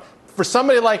choose from. For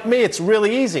somebody like me, it's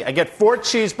really easy. I get 4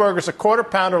 cheeseburgers, a quarter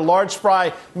pounder, large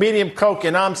fry, medium Coke,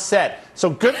 and I'm set. So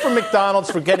good for McDonald's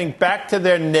for getting back to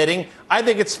their knitting. I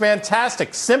think it's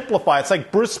fantastic. Simplify. It's like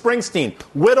Bruce Springsteen.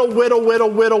 Whittle, whittle,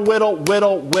 whittle, whittle, whittle,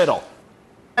 whittle, whittle.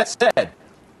 That said,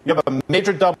 you have a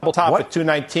major double top at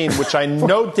 $2.19, which I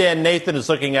know Dan Nathan is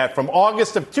looking at from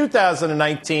August of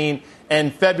 2019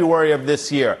 and February of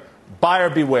this year. Buyer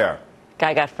beware.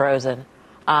 Guy got frozen.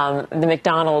 The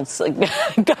McDonald's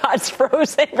God's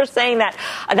frozen for saying that.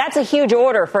 That's a huge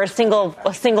order for a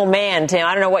single man, Tim.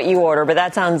 I don't know what you order, but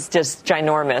that sounds just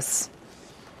ginormous.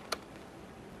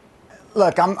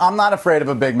 Look, I'm not afraid of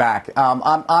a Big Mac.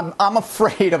 I'm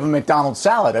afraid of a McDonald's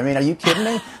salad. I mean, are you kidding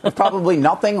me? There's probably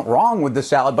nothing wrong with the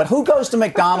salad, but who goes to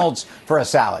McDonald's for a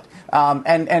salad?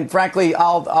 And frankly,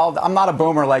 I'm not a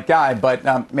boomer like Guy,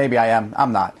 but maybe I am.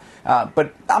 I'm not.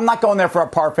 But I'm not going there for a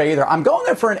parfait either. I'm going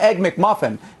there for an Egg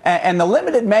McMuffin. And the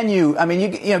limited menu, I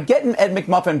mean, getting Egg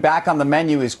McMuffin back on the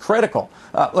menu is critical.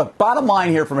 Look, bottom line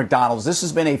here for McDonald's, this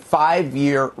has been a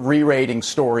 5-year re-rating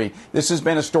story. This has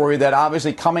been a story that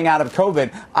obviously coming out of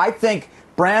COVID, I think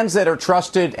brands that are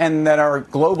trusted and that are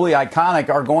globally iconic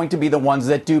are going to be the ones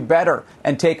that do better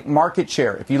and take market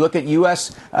share. If you look at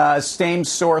U.S.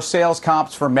 same-store sales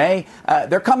comps for May,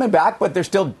 they're coming back, but they're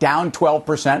still down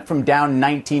 12% from down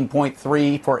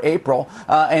 19.3 for April,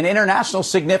 and international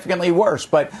significantly worse.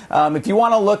 But if you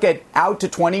want to look at out to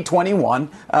 2021,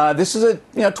 this is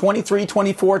a 23,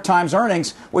 24 times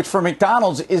earnings, which for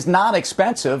McDonald's is not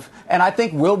expensive, and I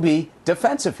think will be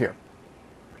defensive here.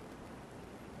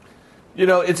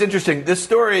 It's interesting. This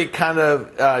story kind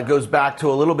of goes back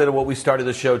to a little bit of what we started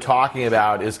the show talking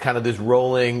about is kind of this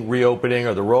rolling reopening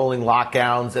or the rolling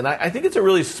lockdowns. And I think it's a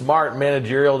really smart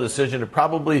managerial decision. It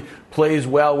probably plays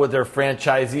well with their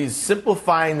franchisees,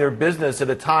 simplifying their business at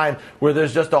a time where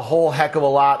there's just a whole heck of a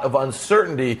lot of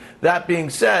uncertainty. That being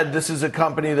said, this is a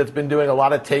company that's been doing a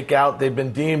lot of takeout. They've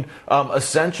been deemed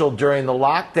essential during the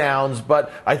lockdowns.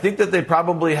 But I think that they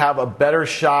probably have a better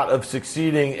shot of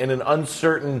succeeding in an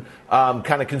uncertain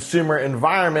kind of consumer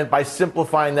environment by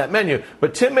simplifying that menu.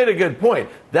 But Tim made a good point.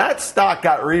 That stock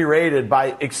got re-rated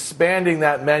by expanding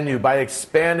that menu, by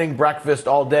expanding breakfast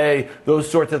all day, those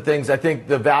sorts of things. I think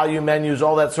the value menus,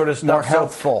 all that sort of stuff. More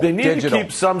healthful, so they need digital. to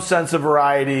keep some sense of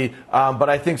variety, but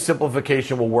I think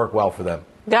simplification will work well for them.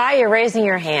 Guy, you're raising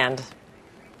your hand.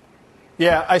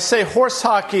 Yeah, I say horse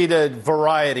hockey to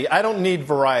variety. I don't need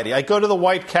variety. I go to the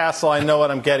White Castle. I know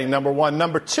what I'm getting, number one.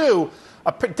 Number two,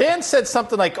 Dan said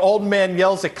something like old man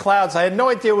yells at clouds. I had no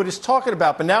idea what he's talking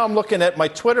about, but now I'm looking at my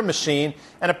Twitter machine,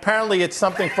 and apparently it's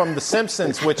something from The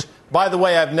Simpsons, which, by the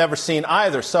way, I've never seen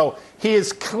either. So he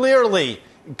is clearly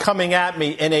coming at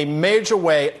me in a major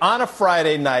way on a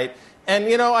Friday night, and,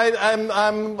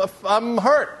 I'm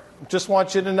hurt. Just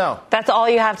want you to know. That's all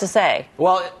you have to say.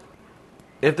 Well,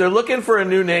 if they're looking for a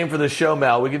new name for the show,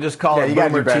 Mel, we could just call it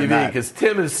Boomer TV, because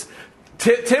Tim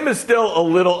is still a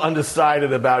little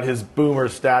undecided about his boomer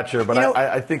stature, but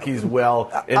I think he's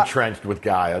well entrenched with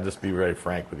Guy. I'll just be very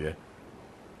frank with you.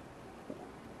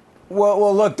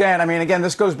 Well, look, Dan, I mean, again,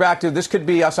 this goes back to, this could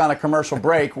be us on a commercial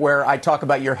break where I talk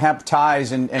about your hemp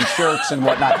ties and shirts and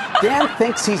whatnot. Dan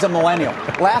thinks he's a millennial.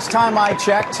 Last time I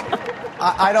checked,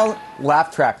 I don't,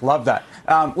 laugh track, love that.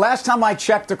 Last time I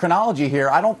checked the chronology here,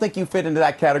 I don't think you fit into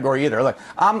that category either. Look,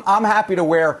 I'm happy to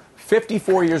wear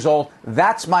 54 years old.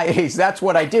 That's my age. That's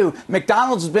what I do.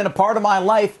 McDonald's has been a part of my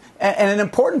life and an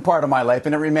important part of my life,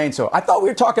 and it remains so. I thought we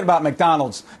were talking about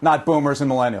McDonald's, not boomers and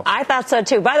millennials. I thought so,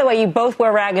 too. By the way, you both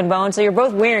wear rag and bone, so you're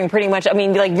both wearing pretty much, I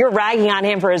mean, like, you're ragging on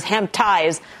him for his hemp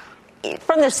ties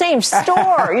from the same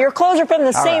store. Your clothes are from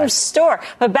the same store.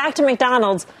 But back to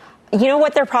McDonald's. You know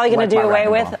what they're probably going to do away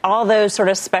with? All those sort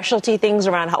of specialty things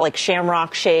around, like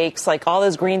Shamrock Shakes, like all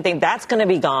those green things. That's going to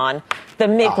be gone. The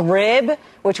McRib,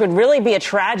 which would really be a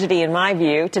tragedy in my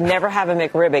view, to never have a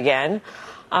McRib again.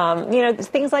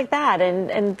 Things like that.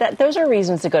 And those are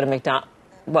reasons to go to McDonald's.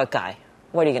 What, Guy?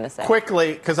 What are you going to say?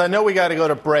 Quickly, because I know we got to go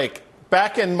to break.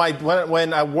 Back in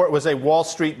when I was a Wall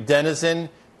Street denizen,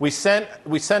 We sent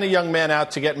a young man out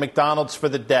to get McDonald's for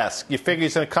the desk. You figure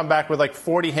he's going to come back with like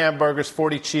 40 hamburgers,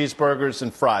 40 cheeseburgers,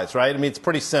 and fries, right? I mean, it's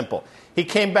pretty simple. He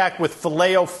came back with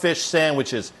Filet-O-Fish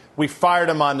sandwiches. We fired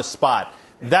him on the spot.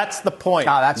 That's the point.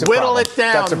 That's a Whittle problem. it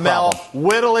down, Mel.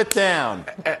 Whittle it down.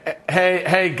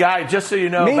 Hey, Guy, just so you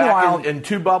know, back in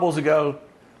two bubbles ago,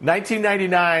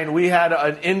 1999, we had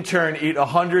an intern eat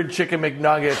 100 Chicken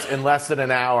McNuggets in less than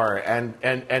an hour,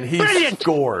 and he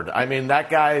scored. I mean, that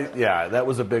guy, yeah, that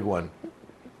was a big one.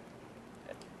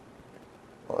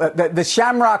 The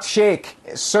Shamrock Shake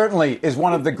certainly is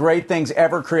one of the great things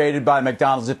ever created by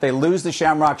McDonald's. If they lose the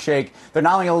Shamrock Shake, they're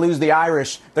not only going to lose the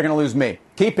Irish, they're going to lose me.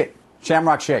 Keep it.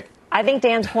 Shamrock Shake. I think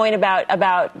Dan's point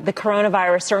about the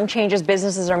coronavirus, certain changes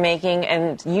businesses are making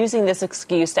and using this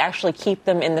excuse to actually keep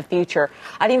them in the future.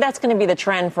 I think that's going to be the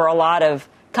trend for a lot of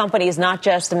companies, not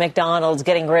just McDonald's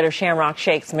getting rid of Shamrock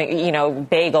Shakes,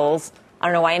 bagels. I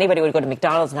don't know why anybody would go to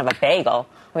McDonald's and have a bagel.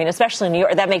 I mean, especially in New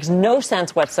York, that makes no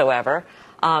sense whatsoever.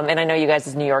 And I know you guys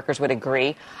as New Yorkers would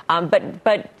agree. But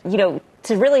to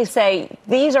really say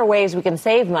these are ways we can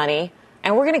save money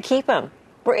and we're going to keep them.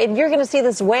 You're going to see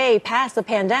this way past the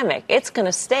pandemic. It's going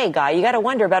to stay, Guy. You got to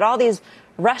wonder about all these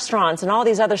restaurants and all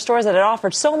these other stores that had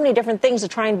offered so many different things to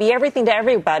try and be everything to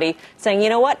everybody, saying, you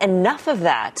know what, enough of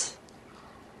that.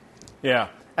 Yeah.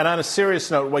 And on a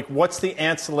serious note, like, what's the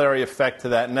ancillary effect to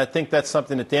that? And I think that's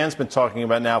something that Dan's been talking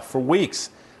about now for weeks.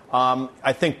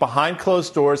 I think behind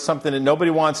closed doors, something that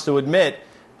nobody wants to admit,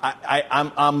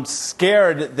 I'm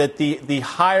scared that the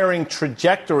hiring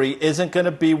trajectory isn't going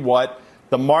to be what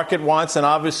the market wants and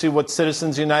obviously what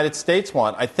Citizens United States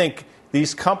want. I think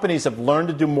these companies have learned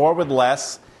to do more with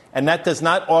less, and that does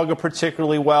not augur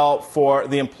particularly well for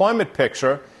the employment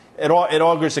picture. It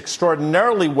augurs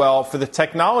extraordinarily well for the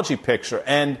technology picture.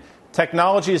 And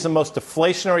technology is the most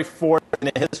deflationary force in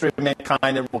the history of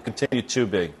mankind and will continue to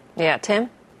be. Yeah, Tim?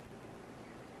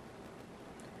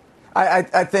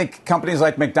 I think companies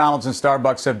like McDonald's and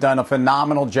Starbucks have done a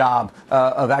phenomenal job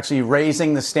of actually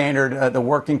raising the standard, the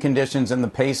working conditions and the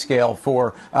pay scale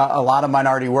for a lot of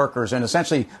minority workers and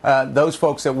essentially those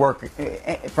folks that work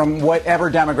from whatever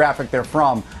demographic they're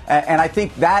from. And I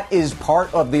think that is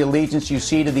part of the allegiance you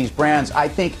see to these brands. I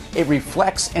think it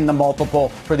reflects in the multiple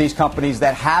for these companies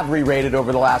that have re-rated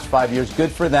over the last 5 years. Good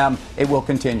for them. It will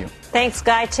continue. Thanks,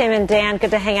 Guy, Tim, and Dan.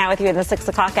 Good to hang out with you in the 6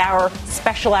 o'clock hour,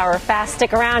 special hour fast.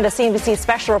 Stick around. A CNBC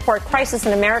special report, Crisis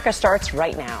in America, starts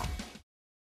right now.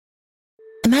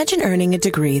 Imagine earning a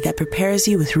degree that prepares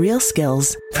you with real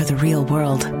skills for the real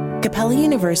world. Capella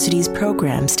University's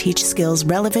programs teach skills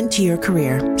relevant to your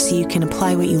career so you can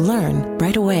apply what you learn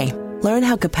right away. Learn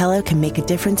how Capella can make a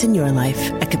difference in your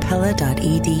life at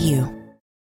capella.edu.